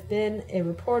I would have been a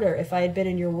reporter if I had been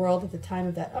in your world at the time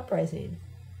of that uprising?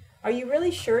 Are you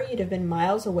really sure you'd have been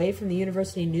miles away from the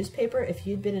university newspaper if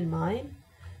you'd been in mine?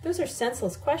 Those are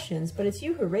senseless questions, but it's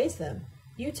you who raise them.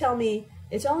 You tell me,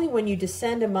 it's only when you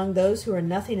descend among those who are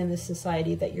nothing in this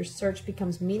society that your search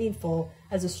becomes meaningful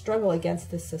as a struggle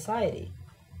against this society.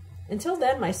 Until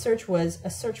then, my search was a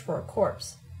search for a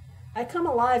corpse. I come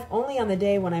alive only on the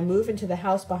day when I move into the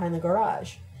house behind the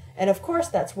garage. And of course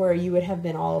that's where you would have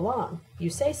been all along. You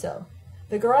say so.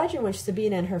 The garage in which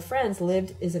Sabina and her friends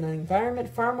lived is an environment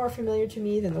far more familiar to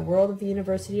me than the world of the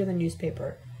university or the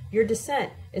newspaper. Your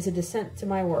descent is a descent to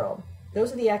my world.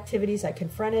 Those are the activities I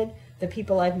confronted, the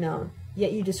people I've known.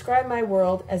 Yet you describe my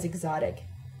world as exotic.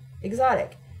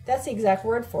 Exotic. That's the exact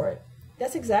word for it.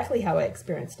 That's exactly how I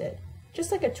experienced it.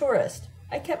 Just like a tourist,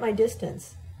 I kept my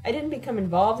distance. I didn't become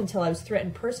involved until I was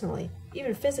threatened personally,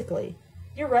 even physically.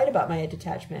 You're right about my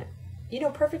detachment. You know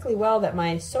perfectly well that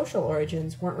my social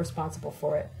origins weren't responsible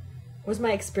for it. Was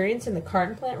my experience in the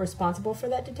carton plant responsible for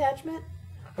that detachment?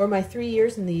 Or my 3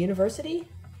 years in the university?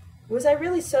 Was I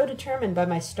really so determined by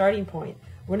my starting point,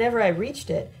 whenever I reached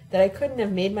it, that I couldn't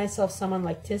have made myself someone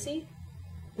like Tissy?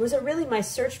 Was it really my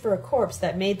search for a corpse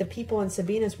that made the people in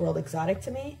Sabina's world exotic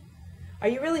to me? Are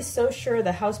you really so sure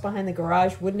the house behind the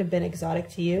garage wouldn't have been exotic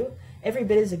to you, every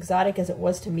bit as exotic as it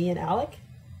was to me and Alec?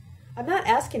 I'm not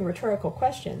asking rhetorical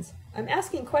questions. I'm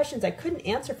asking questions I couldn't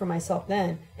answer for myself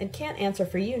then and can't answer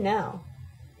for you now.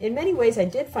 In many ways I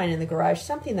did find in the garage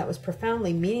something that was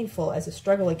profoundly meaningful as a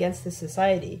struggle against this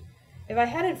society. If I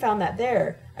hadn't found that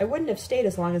there, I wouldn't have stayed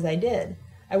as long as I did.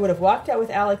 I would have walked out with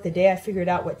Alec the day I figured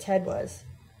out what Ted was.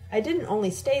 I didn't only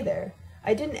stay there.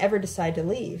 I didn't ever decide to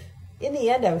leave. In the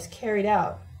end, I was carried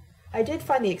out. I did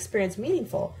find the experience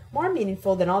meaningful, more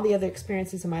meaningful than all the other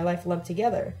experiences in my life lumped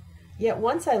together. Yet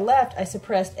once I left, I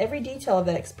suppressed every detail of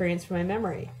that experience from my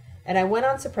memory, and I went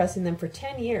on suppressing them for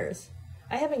 10 years.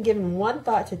 I haven't given one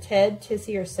thought to Ted,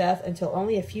 Tissy, or Seth until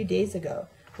only a few days ago,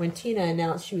 when Tina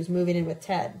announced she was moving in with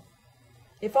Ted.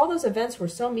 If all those events were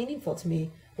so meaningful to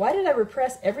me, why did I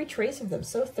repress every trace of them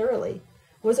so thoroughly?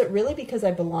 Was it really because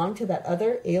I belonged to that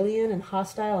other alien and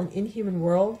hostile and inhuman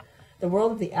world, the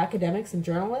world of the academics and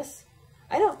journalists?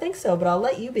 I don't think so, but I'll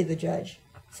let you be the judge.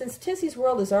 Since Tissy's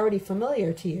world is already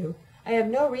familiar to you, I have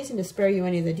no reason to spare you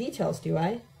any of the details, do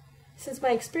I? Since my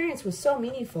experience was so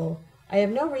meaningful, I have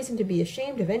no reason to be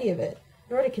ashamed of any of it,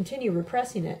 nor to continue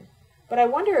repressing it. But I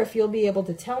wonder if you'll be able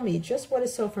to tell me just what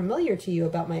is so familiar to you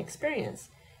about my experience,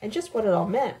 and just what it all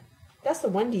meant. That's the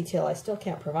one detail I still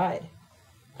can't provide.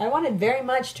 I wanted very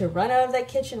much to run out of that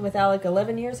kitchen with Alec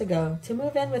 11 years ago, to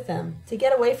move in with them, to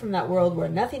get away from that world where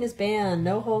nothing is banned,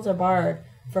 no holes are barred,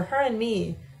 for her and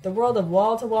me, the world of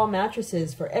wall-to-wall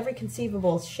mattresses for every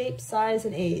conceivable shape, size,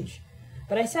 and age.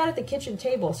 But I sat at the kitchen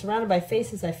table, surrounded by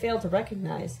faces I failed to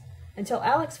recognize, until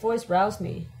Alec's voice roused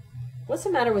me. "What's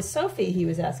the matter with Sophie?" he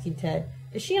was asking Ted.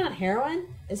 "Is she on heroin?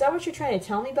 Is that what you're trying to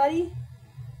tell me, buddy?"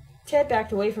 Ted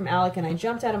backed away from Alec, and I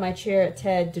jumped out of my chair at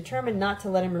Ted, determined not to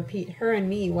let him repeat her and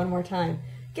me one more time.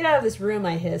 "Get out of this room,"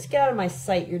 I hissed. "Get out of my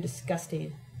sight. You're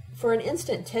disgusting." For an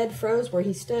instant Ted froze where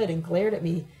he stood and glared at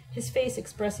me, his face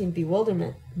expressing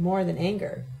bewilderment more than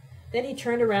anger. Then he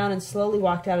turned around and slowly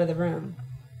walked out of the room.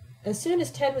 As soon as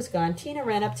Ted was gone, Tina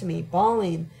ran up to me,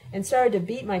 bawling, and started to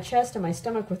beat my chest and my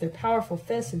stomach with her powerful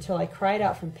fists until I cried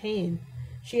out from pain.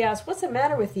 She asked, "What's the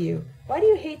matter with you? Why do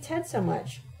you hate Ted so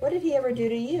much? What did he ever do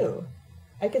to you?"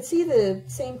 I could see the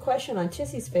same question on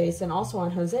Tissy's face and also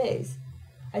on Jose's.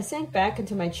 I sank back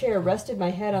into my chair, rested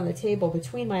my head on the table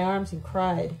between my arms, and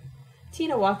cried.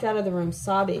 Tina walked out of the room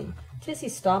sobbing.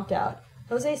 Tissy stomped out.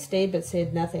 Jose stayed but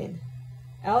said nothing.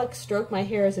 Alex stroked my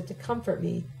hair as if to comfort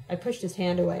me. I pushed his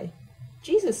hand away.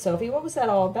 "Jesus, Sophie, what was that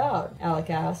all about?" Alec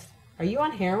asked. "Are you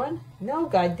on heroin?" "No,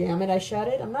 goddammit," I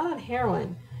shouted. "I'm not on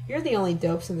heroin. You're the only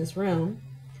dopes in this room."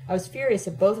 I was furious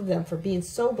at both of them for being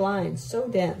so blind, so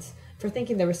dense, for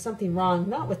thinking there was something wrong,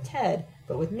 not with Ted,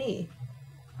 but with me.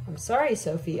 "I'm sorry,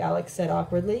 Sophie," Alex said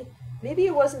awkwardly. "Maybe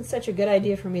it wasn't such a good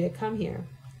idea for me to come here."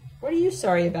 "What are you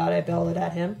sorry about?" I bellowed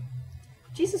at him.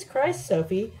 "Jesus Christ,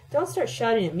 Sophie, don't start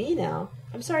shouting at me now.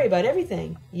 I'm sorry about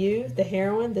everything. You, the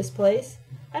heroin, this place.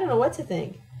 I don't know what to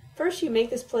think. First you make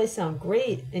this place sound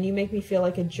great, and you make me feel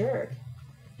like a jerk.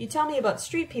 You tell me about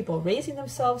street people raising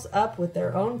themselves up with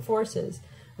their own forces,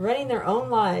 running their own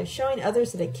lives, showing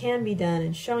others that it can be done,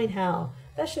 and showing how.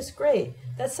 That's just great.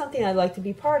 That's something I'd like to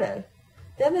be part of.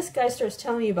 Then this guy starts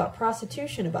telling me about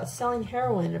prostitution, about selling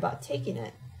heroin, and about taking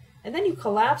it. And then you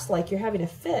collapse like you're having a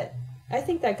fit. I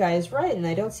think that guy is right, and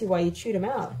I don't see why you chewed him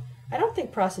out. I don't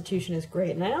think prostitution is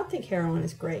great, and I don't think heroin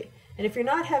is great. And if you're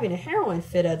not having a heroin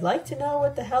fit, I'd like to know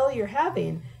what the hell you're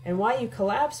having and why you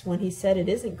collapsed when he said it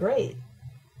isn't great.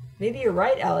 Maybe you're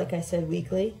right, Alec, I said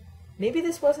weakly. Maybe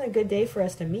this wasn't a good day for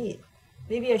us to meet.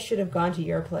 Maybe I should have gone to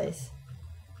your place.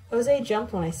 Jose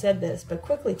jumped when I said this, but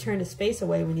quickly turned his face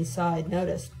away when he saw I'd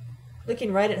noticed.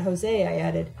 Looking right at Jose, I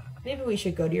added, maybe we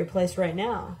should go to your place right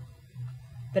now.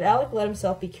 But Alec let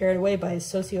himself be carried away by his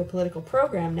socio-political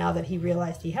program now that he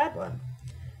realized he had one.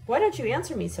 Why don't you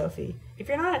answer me, Sophie? If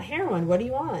you're not on heroin, what are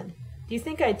you on? Do you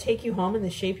think I'd take you home in the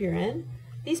shape you're in?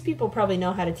 These people probably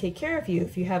know how to take care of you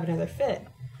if you have another fit.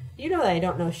 You know that I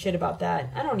don't know shit about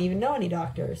that. I don't even know any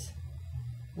doctors.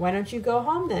 Why don't you go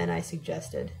home then? I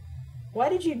suggested. Why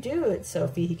did you do it,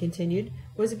 Sophie? He continued.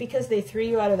 Was it because they threw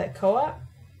you out of that co-op?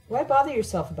 Why bother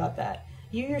yourself about that?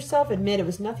 You yourself admit it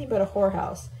was nothing but a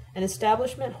whorehouse, an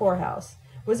establishment whorehouse.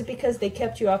 Was it because they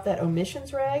kept you off that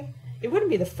omissions rag? It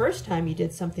wouldn't be the first time you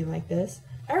did something like this.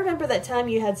 I remember that time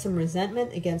you had some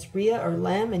resentment against Rhea or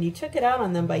Lem, and you took it out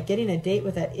on them by getting a date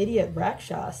with that idiot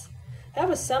Rakshas. That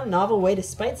was some novel way to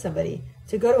spite somebody,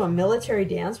 to go to a military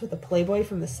dance with a playboy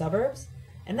from the suburbs.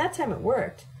 And that time it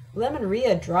worked. Lem and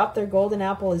Rhea dropped their golden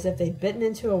apple as if they'd bitten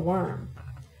into a worm.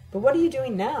 But what are you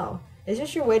doing now? Is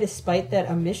this your way to spite that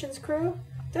omissions crew?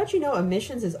 Don't you know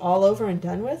omissions is all over and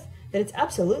done with? That it's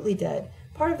absolutely dead,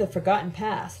 part of the forgotten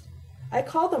past. I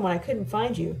called them when I couldn't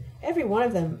find you, every one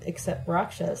of them except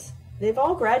Rakshas. They've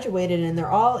all graduated and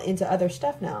they're all into other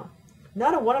stuff now.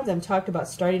 Not a one of them talked about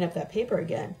starting up that paper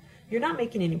again. You're not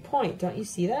making any point, don't you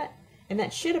see that? And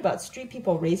that shit about street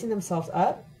people raising themselves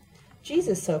up?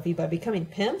 Jesus, Sophie, by becoming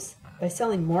pimps? By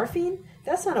selling morphine?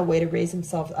 That's not a way to raise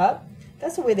themselves up.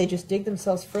 That's a way they just dig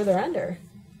themselves further under.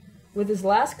 With his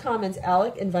last comments,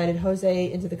 Alec invited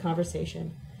Jose into the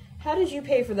conversation. How did you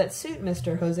pay for that suit,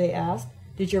 mister? Jose asked.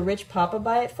 Did your rich papa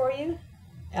buy it for you?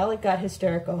 Alec got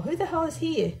hysterical. Who the hell is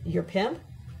he? Your pimp?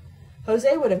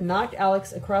 Jose would have knocked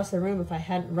Alex across the room if I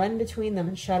hadn't run between them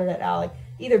and shouted at Alec,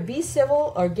 either be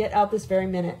civil or get out this very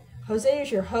minute. Jose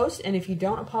is your host, and if you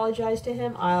don't apologize to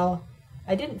him, I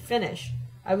didn't finish.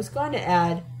 I was going to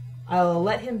add, I'll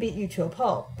let him beat you to a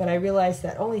pulp, but I realized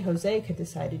that only Jose could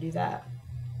decide to do that.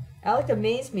 Alec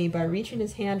amazed me by reaching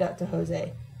his hand out to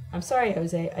Jose. I'm sorry,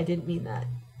 Jose, I didn't mean that.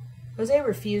 Jose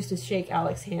refused to shake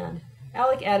Alec's hand.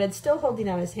 Alec added, still holding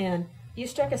out his hand, you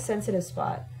struck a sensitive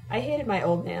spot. I hated my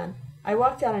old man. I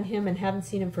walked out on him and haven't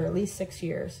seen him for at least 6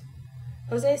 years.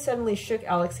 Jose suddenly shook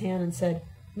Alec's hand and said,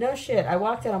 no shit, I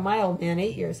walked out on my old man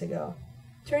 8 years ago.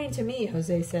 Turning to me,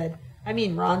 Jose said, I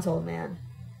mean Ron's old man.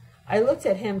 I looked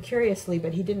at him curiously,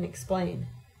 but he didn't explain.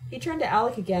 He turned to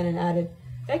Alec again and added,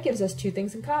 that gives us 2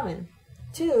 things in common.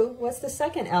 2? What's the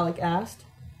second? Alec asked.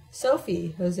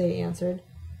 Sophie, Jose answered.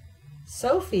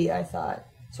 Sophie, I thought.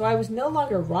 So I was no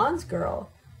longer Ron's girl.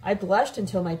 I blushed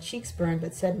until my cheeks burned,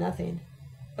 but said nothing.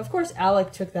 Of course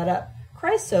Alec took that up.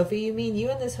 Christ, Sophie, you mean you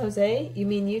and this Jose? You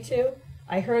mean you two?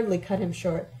 I hurriedly cut him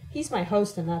short. He's my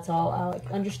host, and that's all, Alec.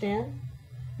 Understand?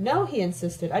 No, he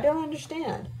insisted. I don't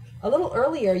understand. A little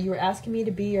earlier, you were asking me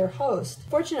to be your host.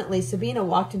 Fortunately, Sabina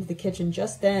walked into the kitchen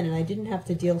just then, and I didn't have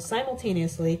to deal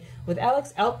simultaneously with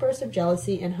Alec's outburst of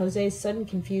jealousy and Jose's sudden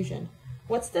confusion.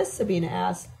 What's this? Sabina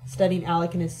asked, studying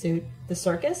Alec in his suit. The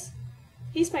circus?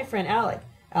 He's my friend Alec.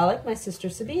 Alec, my sister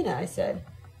Sabina, I said.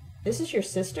 This is your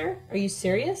sister? Are you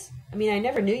serious? I mean, I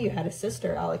never knew you had a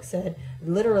sister, Alec said,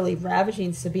 literally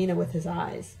ravaging Sabina with his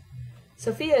eyes.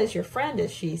 Sophia is your friend,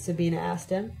 is she? Sabina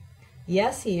asked him.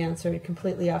 Yes, he answered,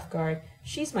 completely off guard.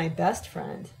 She's my best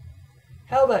friend.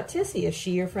 How about Tissy? Is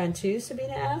she your friend too?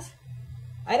 Sabina asked.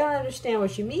 I don't understand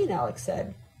what you mean, Alec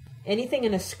said. Anything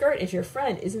in a skirt is your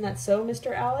friend, isn't that so,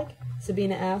 Mr. Alec?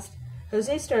 Sabina asked.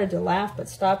 Jose started to laugh, but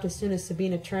stopped as soon as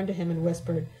Sabina turned to him and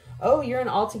whispered, Oh, you're an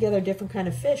altogether different kind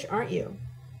of fish, aren't you?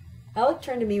 Alec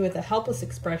turned to me with a helpless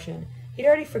expression. He'd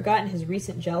already forgotten his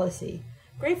recent jealousy.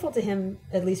 Grateful to him,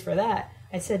 at least for that,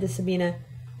 I said to Sabina,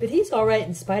 But he's all right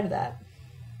in spite of that.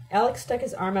 Alec stuck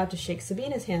his arm out to shake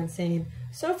Sabina's hand, saying,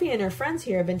 Sophia and her friends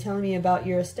here have been telling me about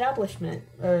your establishment,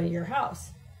 or your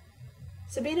house.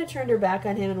 Sabina turned her back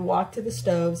on him and walked to the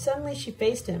stove. Suddenly she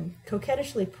faced him,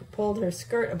 coquettishly pulled her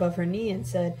skirt above her knee and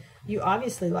said, You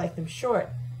obviously like them short,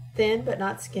 thin but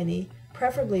not skinny,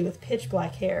 preferably with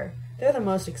pitch-black hair. They're the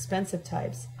most expensive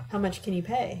types. How much can you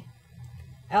pay?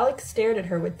 Alec stared at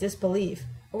her with disbelief,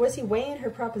 or was he weighing her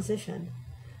proposition?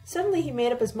 Suddenly he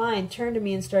made up his mind, turned to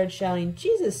me and started shouting,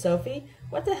 Jesus, Sophie,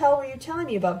 what the hell were you telling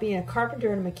me about being a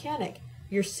carpenter and a mechanic?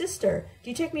 Your sister. Do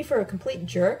you take me for a complete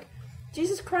jerk?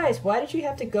 Jesus Christ, why did you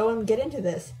have to go and get into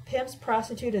this? Pimps,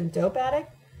 prostitute, and dope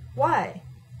addict? Why?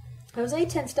 Jose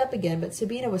tensed up again, but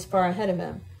Sabina was far ahead of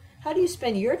him. How do you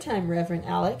spend your time, Reverend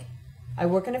Alec? I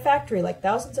work in a factory like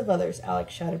thousands of others,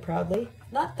 Alex shouted proudly.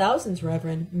 Not thousands,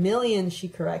 Reverend. Millions, she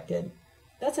corrected.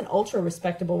 That's an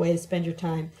ultra-respectable way to spend your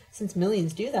time, since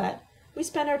millions do that. We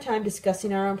spend our time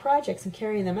discussing our own projects and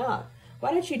carrying them out.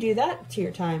 Why don't you do that to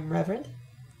your time, Reverend?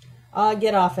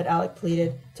 Get off it, Alec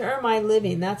pleaded. To earn my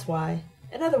living, that's why.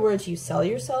 In other words, you sell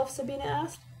yourself, Sabina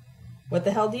asked. What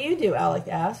the hell do you do, Alec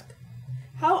asked.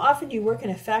 How often do you work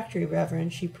in a factory,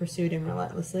 Reverend? She pursued him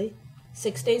relentlessly.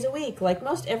 6 days a week, like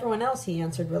most everyone else, he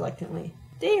answered reluctantly.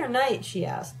 Day or night, she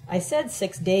asked. I said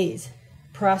 6 days.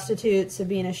 Prostitute,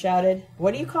 Sabina shouted.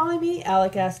 What are you calling me?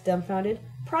 Alec asked, dumbfounded.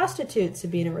 Prostitute,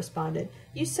 Sabina responded.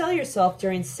 You sell yourself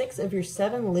during 6 of your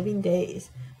 7 living days.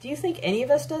 Do you think any of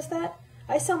us does that?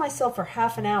 I sell myself for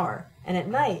half an hour, and at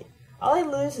night. All I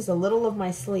lose is a little of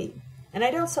my sleep, and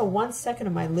I don't sell 1 second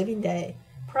of my living day.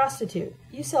 Prostitute,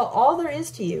 you sell all there is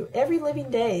to you, every living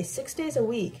day, 6 days a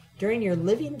week, during your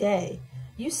living day.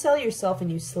 You sell yourself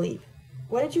and you sleep.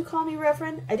 What did you call me,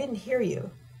 Reverend? I didn't hear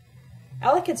you.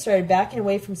 Alec had started backing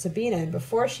away from Sabina, and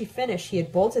before she finished, he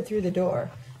had bolted through the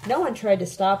door. No one tried to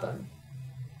stop him.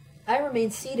 I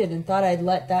remained seated and thought I'd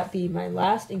let that be my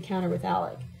last encounter with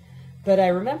Alec. But I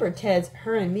remembered Ted's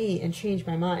her and me and changed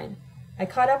my mind. I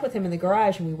caught up with him in the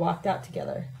garage and we walked out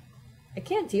together. I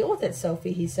can't deal with it,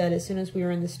 Sophie, he said as soon as we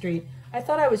were in the street. I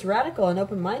thought I was radical and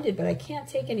open-minded, but I can't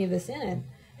take any of this in.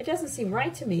 It doesn't seem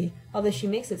right to me, although she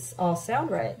makes it all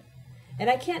sound right. And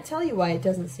I can't tell you why it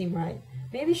doesn't seem right.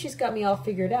 Maybe she's got me all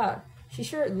figured out. She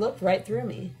sure looked right through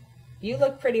me. You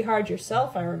look pretty hard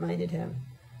yourself, I reminded him.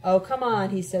 Oh, come on,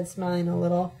 he said, smiling a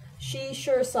little. She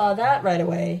sure saw that right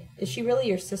away. Is she really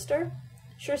your sister?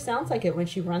 Sure sounds like it when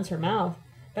she runs her mouth.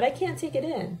 But I can't take it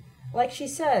in. Like she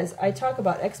says, I talk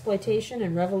about exploitation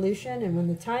and revolution, and when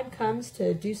the time comes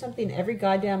to do something every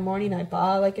goddamn morning, I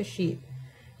baa like a sheep.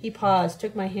 He paused,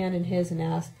 took my hand in his, and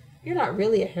asked, You're not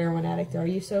really a heroin addict, are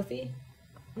you, Sophie?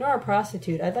 Nor a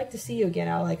prostitute. I'd like to see you again,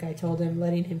 Alec, I told him,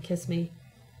 letting him kiss me.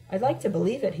 I'd like to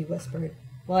believe it, he whispered.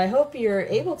 Well, I hope you're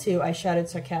able to, I shouted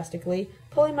sarcastically,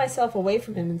 pulling myself away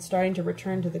from him and starting to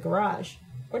return to the garage.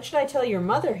 What should I tell your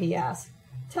mother, he asked.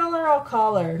 Tell her I'll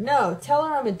call her. No, tell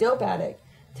her I'm a dope addict.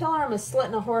 Tell her I'm a slut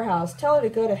in a whorehouse. Tell her to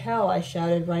go to hell, I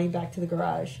shouted, running back to the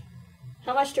garage.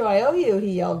 How much do I owe you?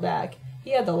 He yelled back.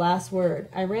 He had the last word.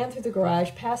 I ran through the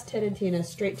garage, past Ted and Tina,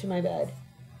 straight to my bed.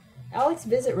 Alec's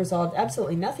visit resolved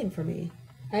absolutely nothing for me.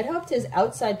 I had hoped his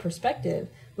outside perspective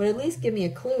would at least give me a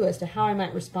clue as to how I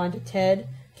might respond to Ted,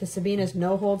 to Sabina's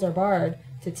no-holds-are-barred,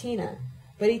 to Tina,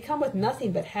 but he'd come with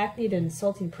nothing but hackneyed and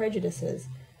insulting prejudices,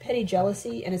 petty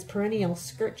jealousy, and his perennial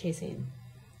skirt-chasing.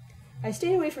 I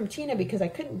stayed away from Tina because I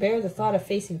couldn't bear the thought of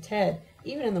facing Ted,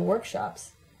 even in the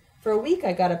workshops. For a week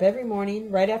I got up every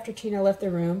morning, right after Tina left the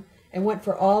room, and went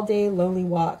for all-day lonely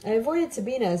walks. I avoided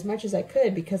Sabina as much as I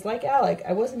could because, like Alec,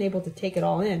 I wasn't able to take it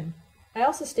all in. I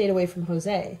also stayed away from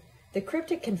Jose. The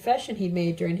cryptic confession he'd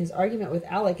made during his argument with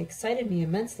Alec excited me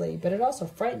immensely, but it also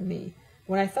frightened me.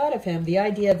 When I thought of him, the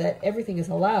idea that everything is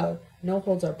allowed, no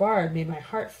holds are barred, made my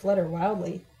heart flutter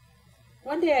wildly.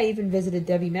 One day I even visited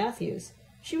Debbie Matthews.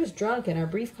 She was drunk, and our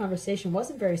brief conversation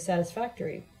wasn't very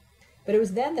satisfactory. But it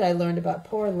was then that I learned about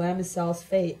poor Lamisel's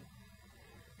fate.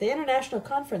 The international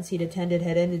conference he'd attended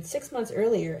had ended 6 months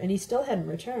earlier, and he still hadn't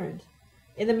returned.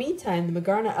 In the meantime, the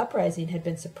Magarna uprising had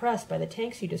been suppressed by the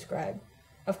tanks you described.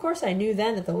 Of course, I knew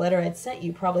then that the letter I'd sent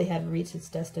you probably hadn't reached its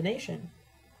destination.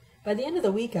 By the end of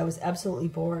the week, I was absolutely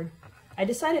bored. I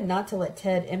decided not to let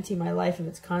Ted empty my life of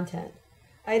its content.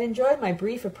 I had enjoyed my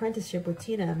brief apprenticeship with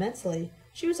Tina immensely.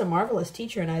 She was a marvelous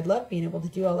teacher, and I'd loved being able to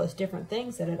do all those different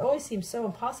things that had always seemed so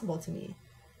impossible to me.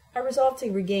 I resolved to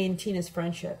regain Tina's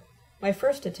friendship. My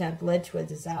first attempt led to a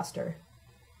disaster.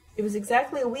 It was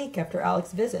exactly a week after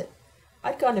Alec's visit.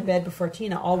 I'd gone to bed before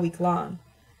Tina all week long.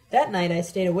 That night I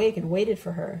stayed awake and waited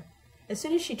for her. As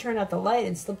soon as she turned out the light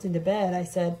and slipped into bed, I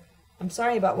said, I'm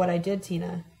sorry about what I did,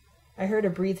 Tina. I heard her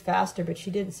breathe faster, but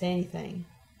she didn't say anything.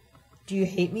 Do you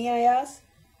hate me? I asked.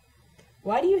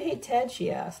 Why do you hate Ted?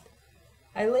 She asked.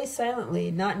 I lay silently,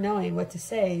 not knowing what to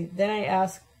say. Then I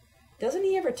asked, Doesn't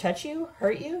he ever touch you,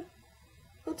 hurt you?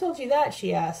 Who told you that?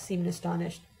 She asked, seeming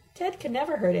astonished. Ted could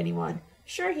never hurt anyone.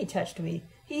 Sure, he touched me.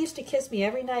 He used to kiss me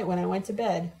every night when I went to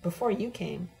bed, before you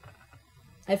came.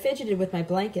 I fidgeted with my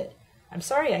blanket. I'm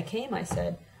sorry I came, I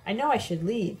said. I know I should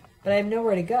leave, but I have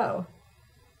nowhere to go.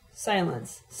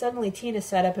 Silence. Suddenly Tina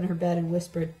sat up in her bed and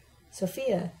whispered,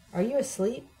 Sophia, are you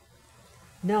asleep?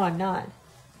 No, I'm not.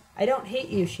 I don't hate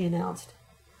you, she announced.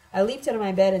 I leaped out of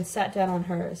my bed and sat down on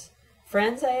hers.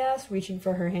 Friends? I asked, reaching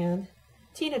for her hand.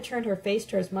 Tina turned her face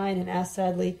towards mine and asked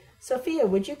sadly, Sophia,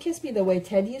 would you kiss me the way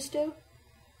Ted used to?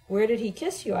 Where did he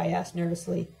kiss you? I asked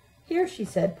nervously. Here, she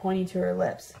said, pointing to her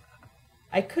lips.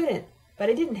 I couldn't, But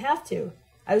I didn't have to.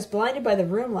 I was blinded by the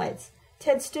room lights.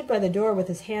 Ted stood by the door with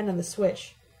his hand on the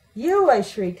switch. "You!" I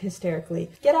shrieked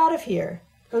hysterically. "Get out of here!"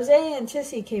 Jose and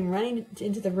Tissy came running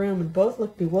into the room and both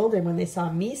looked bewildered when they saw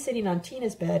me sitting on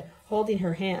Tina's bed holding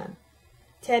her hand.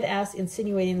 Ted asked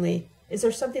insinuatingly, "Is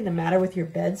there something the matter with your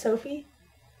bed, Sophie?"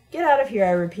 "Get out of here," I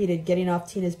repeated, getting off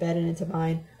Tina's bed and into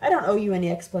mine. "I don't owe you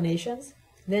any explanations."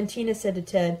 Then Tina said to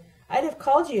Ted, "I'd have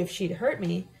called you if she'd hurt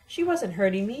me. She wasn't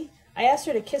hurting me. I asked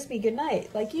her to kiss me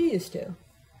goodnight, like you used to."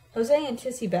 Jose and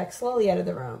Tissy backed slowly out of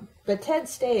the room, but Ted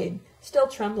stayed, still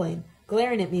trembling,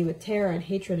 glaring at me with terror and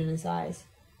hatred in his eyes.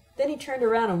 Then he turned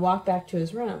around and walked back to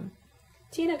his room.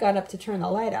 Tina got up to turn the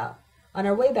light out. On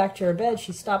our way back to her bed,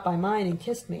 she stopped by mine and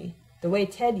kissed me, the way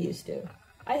Ted used to.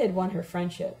 I had won her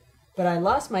friendship, but I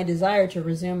lost my desire to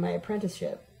resume my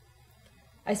apprenticeship.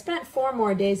 I spent 4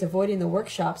 more days avoiding the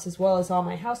workshops as well as all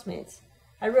my housemates.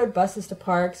 I rode buses to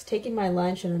parks, taking my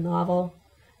lunch and a novel,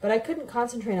 but I couldn't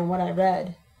concentrate on what I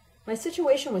read. My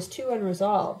situation was too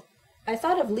unresolved. I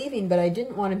thought of leaving, but I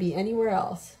didn't want to be anywhere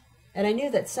else. And I knew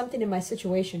that something in my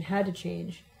situation had to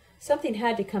change. Something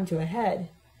had to come to a head.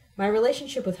 My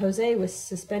relationship with Jose was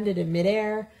suspended in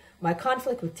midair. My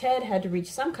conflict with Ted had to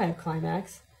reach some kind of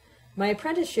climax. My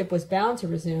apprenticeship was bound to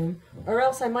resume, or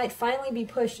else I might finally be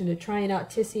pushed into trying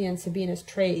out Tissy and Sabina's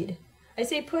trade. I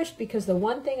say pushed because the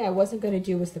one thing I wasn't going to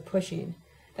do was the pushing.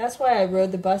 That's why I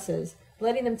rode the buses,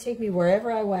 letting them take me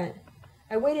wherever I went.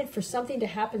 I waited for something to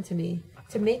happen to me,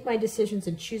 to make my decisions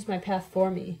and choose my path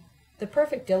for me. The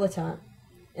perfect dilettante.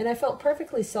 And I felt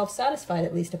perfectly self-satisfied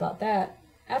at least about that.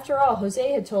 After all,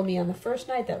 Jose had told me on the first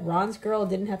night that Ron's girl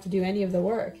didn't have to do any of the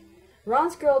work.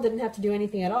 Ron's girl didn't have to do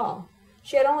anything at all.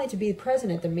 She had only to be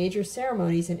present at the major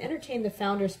ceremonies and entertain the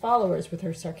founder's followers with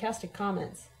her sarcastic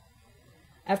comments.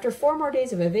 After 4 more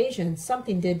days of evasion,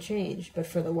 something did change, but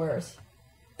for the worse.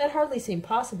 That hardly seemed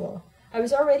possible. I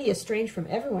was already estranged from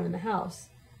everyone in the house.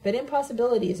 But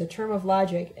impossibility is a term of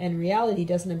logic, and reality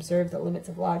doesn't observe the limits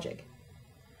of logic.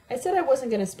 I said I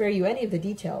wasn't going to spare you any of the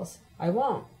details. I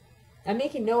won't. I'm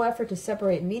making no effort to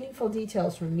separate meaningful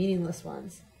details from meaningless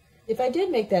ones. If I did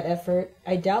make that effort,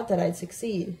 I doubt that I'd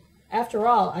succeed. After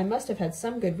all, I must have had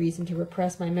some good reason to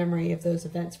repress my memory of those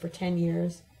events for 10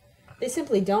 years. They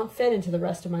simply don't fit into the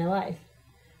rest of my life.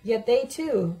 Yet they,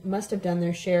 too, must have done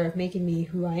their share of making me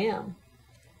who I am.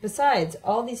 Besides,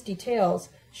 all these details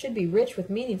should be rich with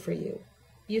meaning for you.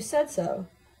 You said so.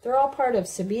 They're all part of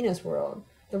Sabina's world,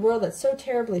 the world that's so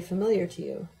terribly familiar to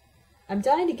you. I'm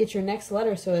dying to get your next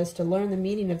letter so as to learn the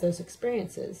meaning of those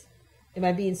experiences. Am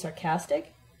I being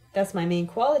sarcastic? That's my main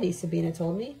quality, Sabina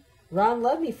told me. Ron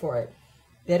loved me for it.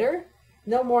 Bitter?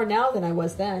 No more now than I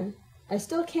was then. I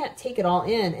still can't take it all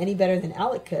in any better than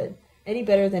Alec could, any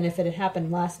better than if it had happened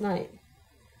last night.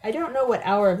 I don't know what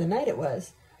hour of the night it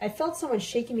was. I felt someone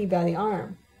shaking me by the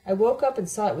arm. I woke up and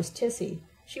saw it was Tissy.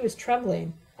 She was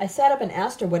trembling. I sat up and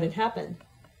asked her what had happened.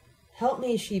 "Help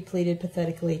me," she pleaded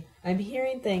pathetically. "I'm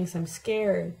hearing things. I'm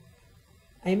scared."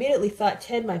 I immediately thought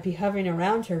Ted might be hovering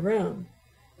around her room.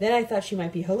 Then I thought she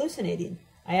might be hallucinating.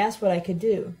 I asked what I could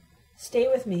do. "Stay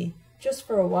with me, just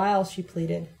for a while," she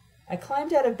pleaded. I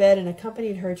climbed out of bed and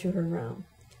accompanied her to her room.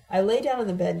 I lay down on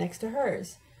the bed next to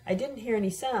hers. I didn't hear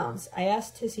any sounds. I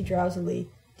asked Tissy drowsily,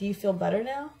 "Do you feel better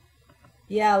now?"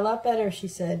 "Yeah, a lot better," she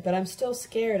said, "but I'm still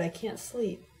scared. I can't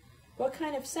sleep." "What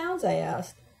kind of sounds?" I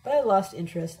asked, but I lost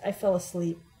interest. I fell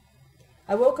asleep.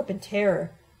 I woke up in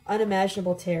terror,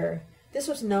 unimaginable terror. This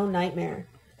was no nightmare.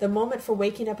 The moment for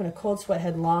waking up in a cold sweat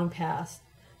had long passed.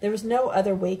 There was no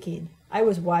other waking. I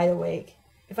was wide awake.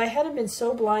 If I hadn't been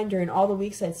so blind during all the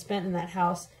weeks I'd spent in that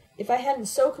house, if I hadn't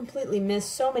so completely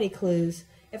missed so many clues,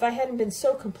 if I hadn't been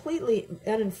so completely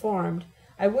uninformed,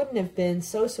 I wouldn't have been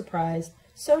so surprised,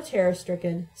 so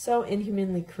terror-stricken, so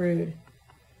inhumanly crude.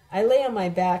 I lay on my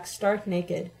back, stark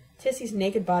naked. Tissy's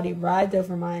naked body writhed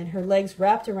over mine, her legs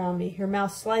wrapped around me, her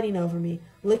mouth sliding over me,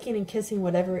 licking and kissing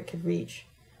whatever it could reach.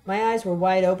 My eyes were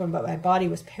wide open, but my body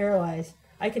was paralyzed.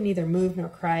 I could neither move nor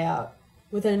cry out.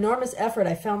 With an enormous effort,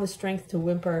 I found the strength to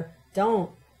whimper,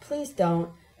 "Don't, please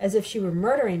don't," as if she were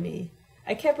murdering me.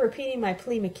 I kept repeating my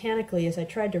plea mechanically as I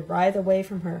tried to writhe away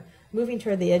from her, moving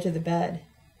toward the edge of the bed.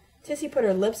 Tissy put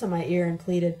her lips on my ear and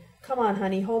pleaded, "Come on,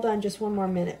 honey, hold on just 1 more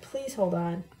minute. Please hold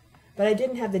on." But I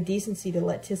didn't have the decency to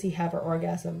let Tissy have her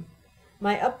orgasm.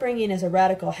 My upbringing as a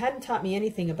radical hadn't taught me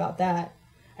anything about that.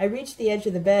 I reached the edge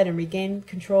of the bed and regained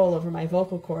control over my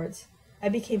vocal cords. I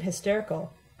became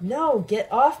hysterical. "No, get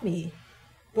off me!"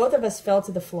 Both of us fell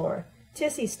to the floor.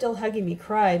 Tissy, still hugging me,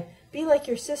 cried, "Be like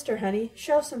your sister, honey.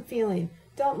 Show some feeling.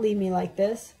 Don't leave me like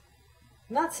this."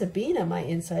 "Not Sabina," my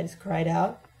insides cried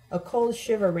out. A cold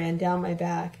shiver ran down my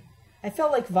back. I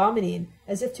felt like vomiting,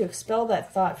 as if to expel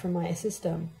that thought from my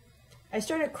system. I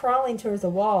started crawling towards the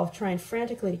wall, trying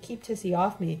frantically to keep Tissy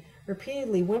off me,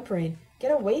 repeatedly whimpering,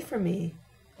 "Get away from me!"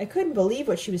 I couldn't believe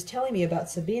what she was telling me about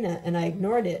Sabina, and I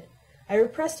ignored it. I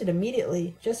repressed it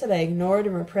immediately, just as I ignored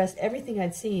and repressed everything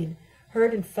I'd seen,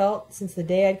 heard and felt since the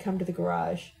day I'd come to the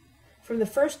garage. From the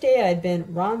first day I had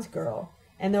been Ron's girl,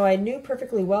 and though I knew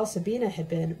perfectly well Sabina had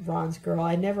been Ron's girl,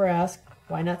 I never asked,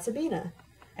 why not Sabina?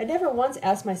 I never once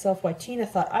asked myself why Tina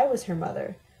thought I was her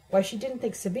mother, why she didn't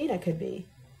think Sabina could be.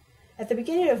 At the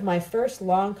beginning of my first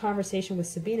long conversation with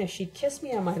Sabina, she'd kissed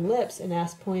me on my lips and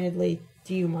asked pointedly,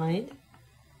 "Do you mind?"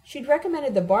 She'd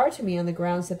recommended the bar to me on the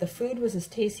grounds that the food was as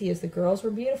tasty as the girls were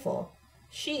beautiful.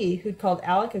 She, who'd called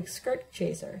Alec a skirt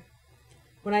chaser.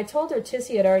 When I told her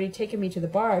Tissy had already taken me to the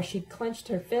bar, she'd clenched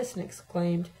her fist and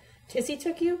exclaimed, "Tissy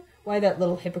took you? Why, that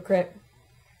little hypocrite."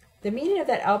 The meaning of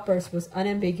that outburst was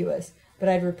unambiguous, but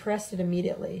I'd repressed it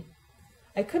immediately.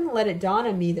 I couldn't let it dawn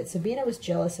on me that Sabina was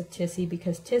jealous of Tissy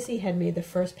because Tissy had made the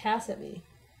first pass at me.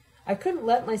 I couldn't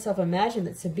let myself imagine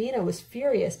that Sabina was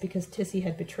furious because Tissy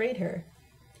had betrayed her.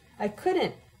 I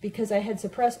couldn't, because I had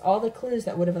suppressed all the clues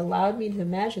that would have allowed me to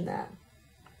imagine that.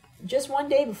 Just one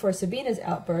day before Sabina's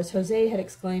outburst, Jose had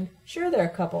exclaimed, "Sure, there are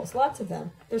couples, lots of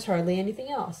them. There's hardly anything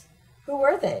else." Who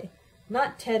were they?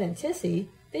 Not Ted and Tissy.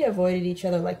 They avoided each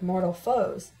other like mortal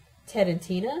foes. Ted and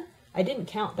Tina? I didn't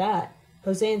count that.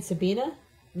 Jose and Sabina?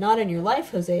 Not in your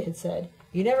life, Jose had said.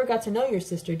 You never got to know your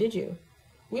sister, did you?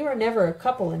 We were never a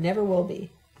couple and never will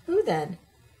be. Who then?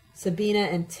 Sabina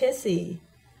and Tissy.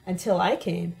 Until I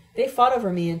came, they fought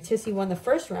over me and Tissy won the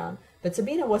first round, but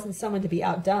Sabina wasn't someone to be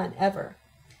outdone, ever.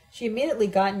 She immediately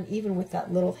gotten even with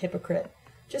that little hypocrite.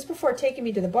 Just before taking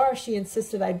me to the bar, she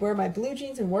insisted I'd wear my blue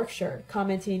jeans and work shirt,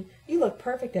 commenting, "You look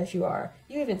perfect as you are.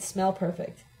 You even smell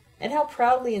perfect." And how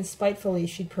proudly and spitefully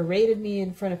she'd paraded me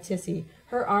in front of Tissy,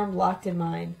 her arm locked in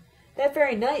mine. That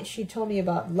very night she'd told me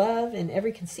about love in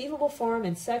every conceivable form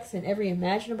and sex in every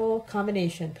imaginable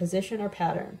combination, position, or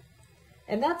pattern.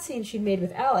 And that scene she'd made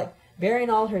with Alec, baring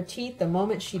all her teeth the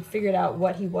moment she'd figured out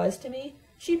what he was to me,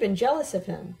 she'd been jealous of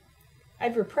him.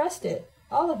 I'd repressed it,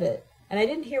 all of it, and I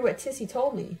didn't hear what Tissy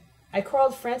told me. I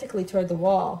crawled frantically toward the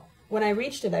wall. When I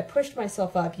reached it, I pushed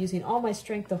myself up, using all my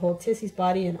strength to hold Tissy's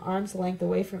body an arm's length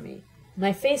away from me.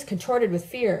 My face contorted with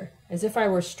fear, as if I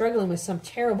were struggling with some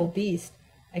terrible beast.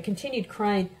 I continued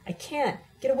crying, "I can't!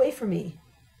 Get away from me!"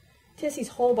 Tissy's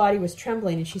whole body was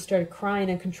trembling, and she started crying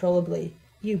uncontrollably.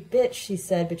 "You bitch," she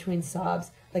said between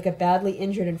sobs, like a badly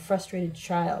injured and frustrated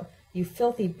child. "You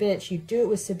filthy bitch. You do it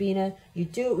with Sabina. You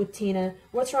do it with Tina.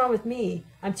 What's wrong with me?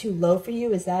 I'm too low for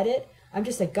you, is that it? I'm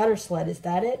just a gutter slut, is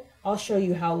that it? I'll show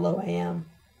you how low I am."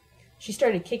 She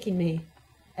started kicking me.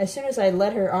 As soon as I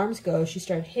let her arms go, she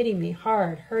started hitting me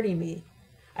hard, hurting me.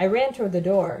 I ran toward the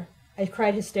door. I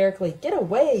cried hysterically, "Get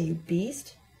away, you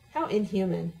beast!" How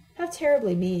inhuman. How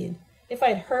terribly mean. If I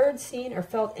had heard, seen, or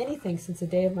felt anything since the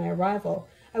day of my arrival,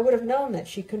 I would have known that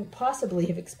she couldn't possibly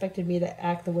have expected me to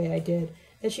act the way I did,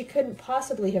 that she couldn't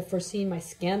possibly have foreseen my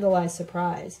scandalized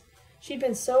surprise. She'd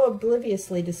been so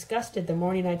obliviously disgusted the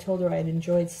morning I told her I had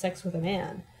enjoyed sex with a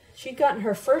man. She'd gotten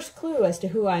her first clue as to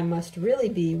who I must really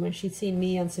be when she'd seen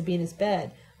me on Sabina's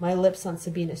bed, my lips on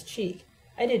Sabina's cheek.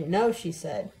 I didn't know, she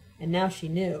said, and now she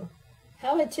knew.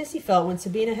 How had Tissy felt when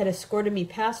Sabina had escorted me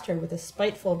past her with a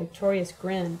spiteful, victorious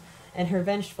grin, and her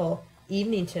vengeful,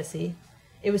 "Evening, Tissy"?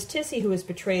 It was Tissy who was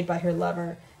betrayed by her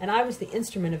lover, and I was the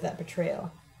instrument of that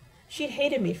betrayal. She'd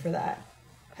hated me for that.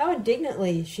 How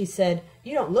indignantly she said,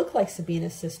 "You don't look like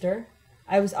Sabina's sister."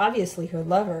 I was obviously her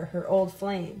lover, her old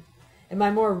flame. And my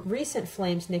more recent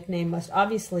flame's nickname must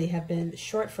obviously have been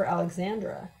short for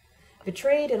Alexandra.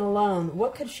 Betrayed and alone,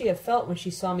 what could she have felt when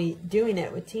she saw me doing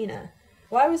it with Tina?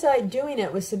 Why was I doing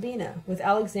it with Sabina, with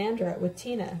Alexandra, with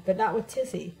Tina, but not with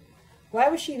Tissy? Why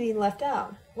was she being left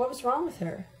out? What was wrong with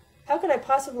her? How could I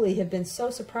possibly have been so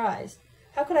surprised?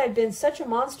 How could I have been such a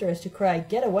monster as to cry,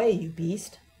 "Get away, you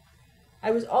beast"?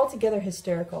 I was altogether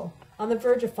hysterical, on the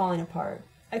verge of falling apart.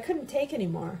 I couldn't take any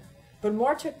more. But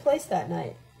more took place that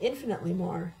night, infinitely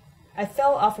more. I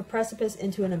fell off a precipice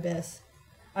into an abyss.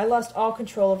 I lost all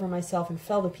control over myself and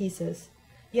fell to pieces.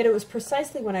 Yet it was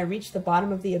precisely when I reached the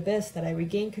bottom of the abyss that I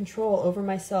regained control over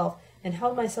myself and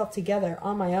held myself together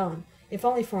on my own, if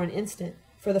only for an instant,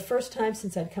 for the first time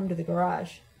since I'd come to the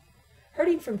garage.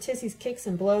 Hurting from Tissy's kicks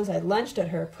and blows, I lunged at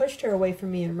her, pushed her away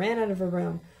from me, and ran out of her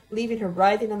room, leaving her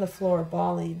writhing on the floor,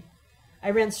 bawling. I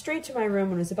ran straight to my room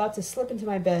and was about to slip into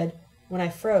my bed when I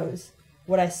froze.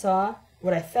 What I saw,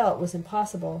 what I felt, was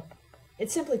impossible.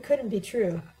 It simply couldn't be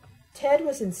true. Ted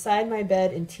was inside my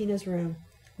bed in Tina's room.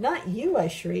 "Not you!" I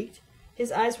shrieked.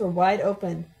 His eyes were wide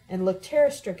open, and looked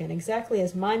terror-stricken, exactly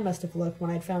as mine must have looked when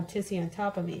I'd found Tissy on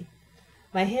top of me.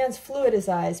 My hands flew at his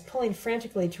eyes, pulling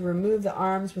frantically to remove the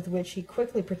arms with which he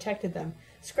quickly protected them,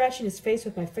 scratching his face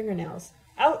with my fingernails.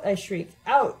 "Out!" I shrieked.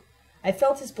 "Out!" I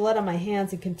felt his blood on my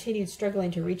hands and continued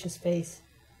struggling to reach his face.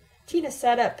 Tina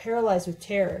sat up, paralyzed with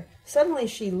terror. Suddenly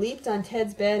she leaped on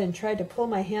Ted's bed and tried to pull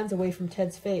my hands away from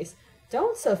Ted's face.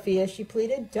 "Don't, Sophia," she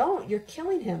pleaded. "Don't! You're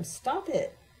killing him. Stop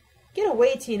it!" "Get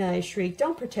away, Tina," I shrieked.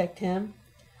 "Don't protect him."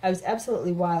 I was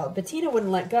absolutely wild, but Tina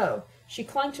wouldn't let go. She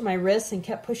clung to my wrists and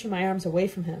kept pushing my arms away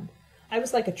from him. I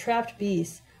was like a trapped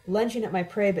beast, lunging at my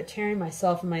prey but tearing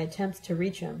myself in my attempts to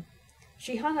reach him.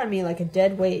 She hung on me like a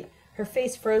dead weight, her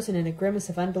face frozen in a grimace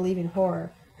of unbelieving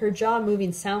horror, her jaw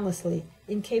moving soundlessly,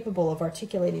 incapable of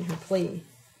articulating her plea.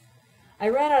 I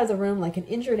ran out of the room like an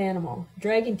injured animal,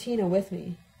 dragging Tina with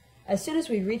me. As soon as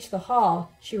we reached the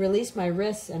hall, she released my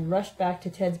wrists and rushed back to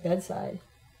Ted's bedside.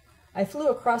 I flew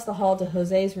across the hall to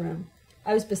Jose's room.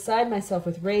 I was beside myself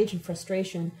with rage and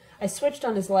frustration. I switched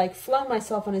on his leg, flung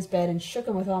myself on his bed, and shook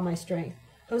him with all my strength.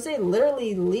 Jose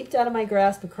literally leaped out of my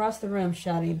grasp across the room,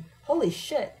 shouting, "Holy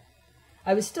shit!"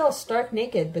 I was still stark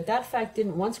naked, but that fact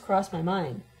didn't once cross my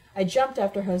mind. I jumped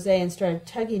after Jose and started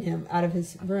tugging him out of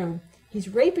his room. "He's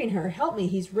raping her! Help me!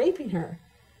 He's raping her!"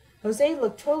 Jose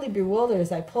looked totally bewildered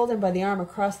as I pulled him by the arm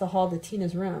across the hall to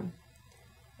Tina's room.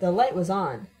 The light was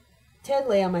on. Ted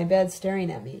lay on my bed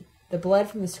staring at me, the blood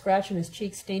from the scratch on his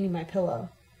cheek staining my pillow.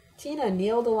 Tina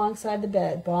kneeled alongside the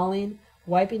bed, bawling,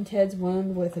 wiping Ted's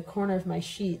wound with a corner of my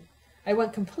sheet. I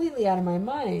went completely out of my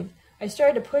mind. I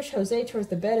started to push Jose towards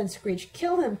the bed and screeched,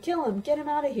 "Kill him! Kill him! Get him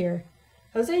out of here!"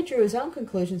 Jose drew his own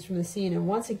conclusions from the scene and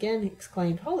once again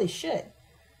exclaimed, "Holy shit!"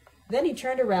 Then he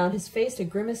turned around, his face a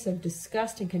grimace of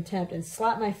disgust and contempt, and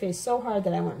slapped my face so hard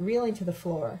that I went reeling to the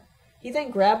floor. He then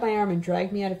grabbed my arm and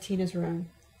dragged me out of Tina's room.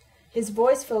 His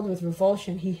voice filled with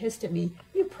revulsion, he hissed at me,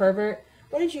 "You pervert!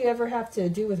 What did you ever have to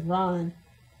do with Ron?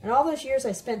 And all those years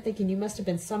I spent thinking you must have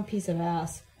been some piece of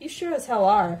ass. You sure as hell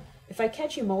are. If I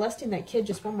catch you molesting that kid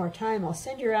just one more time, I'll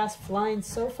send your ass flying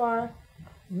so far."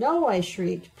 "No!" I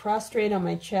shrieked, prostrate on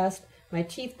my chest, my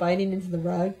teeth biting into the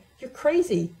rug. "You're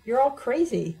crazy! You're all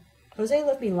crazy!" Jose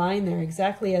left me lying there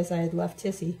exactly as I had left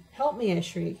Tissy. "Help me!" I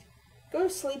shrieked. "Go to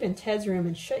sleep in Ted's room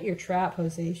and shut your trap,"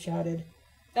 Jose shouted.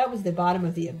 That was the bottom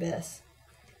of the abyss.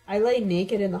 I lay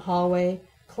naked in the hallway,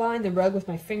 clawing the rug with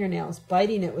my fingernails,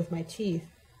 biting it with my teeth.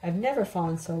 I've never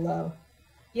fallen so low.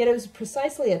 Yet it was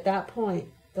precisely at that point,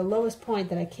 the lowest point,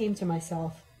 that I came to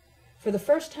myself. For the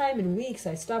first time in weeks,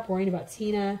 I stopped worrying about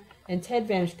Tina, and Ted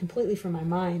vanished completely from my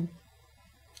mind.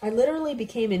 I literally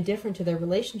became indifferent to their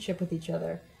relationship with each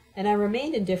other, and I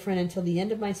remained indifferent until the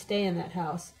end of my stay in that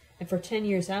house, and for 10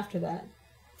 years after that.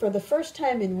 For the first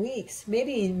time in weeks,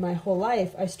 maybe in my whole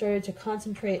life, I started to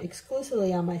concentrate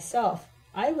exclusively on myself.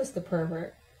 I was the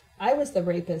pervert. I was the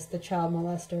rapist, the child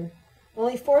molester.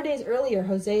 Only 4 days earlier,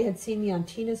 Jose had seen me on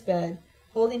Tina's bed,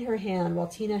 holding her hand, while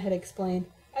Tina had explained,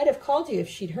 "I'd have called you if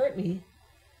she'd hurt me."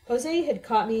 Jose had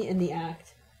caught me in the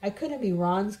act. I couldn't be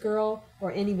Ron's girl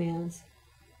or any man's.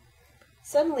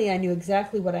 Suddenly I knew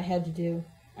exactly what I had to do.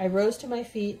 I rose to my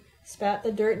feet, spat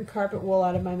the dirt and carpet wool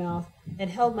out of my mouth, and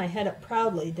held my head up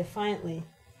proudly, defiantly.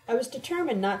 I was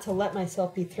determined not to let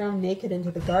myself be thrown naked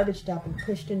into the garbage dump and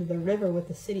pushed into the river with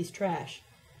the city's trash.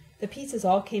 The pieces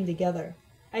all came together.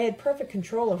 I had perfect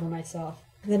control over myself.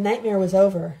 The nightmare was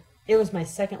over. It was my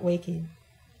second waking.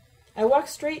 I walked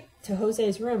straight to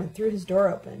Jose's room and threw his door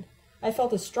open. I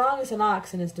felt as strong as an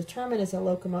ox and as determined as a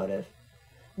locomotive.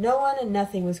 No one and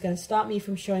nothing was going to stop me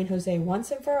from showing Jose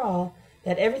once and for all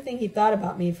that everything he thought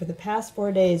about me for the past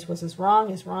 4 days was as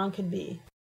wrong could be.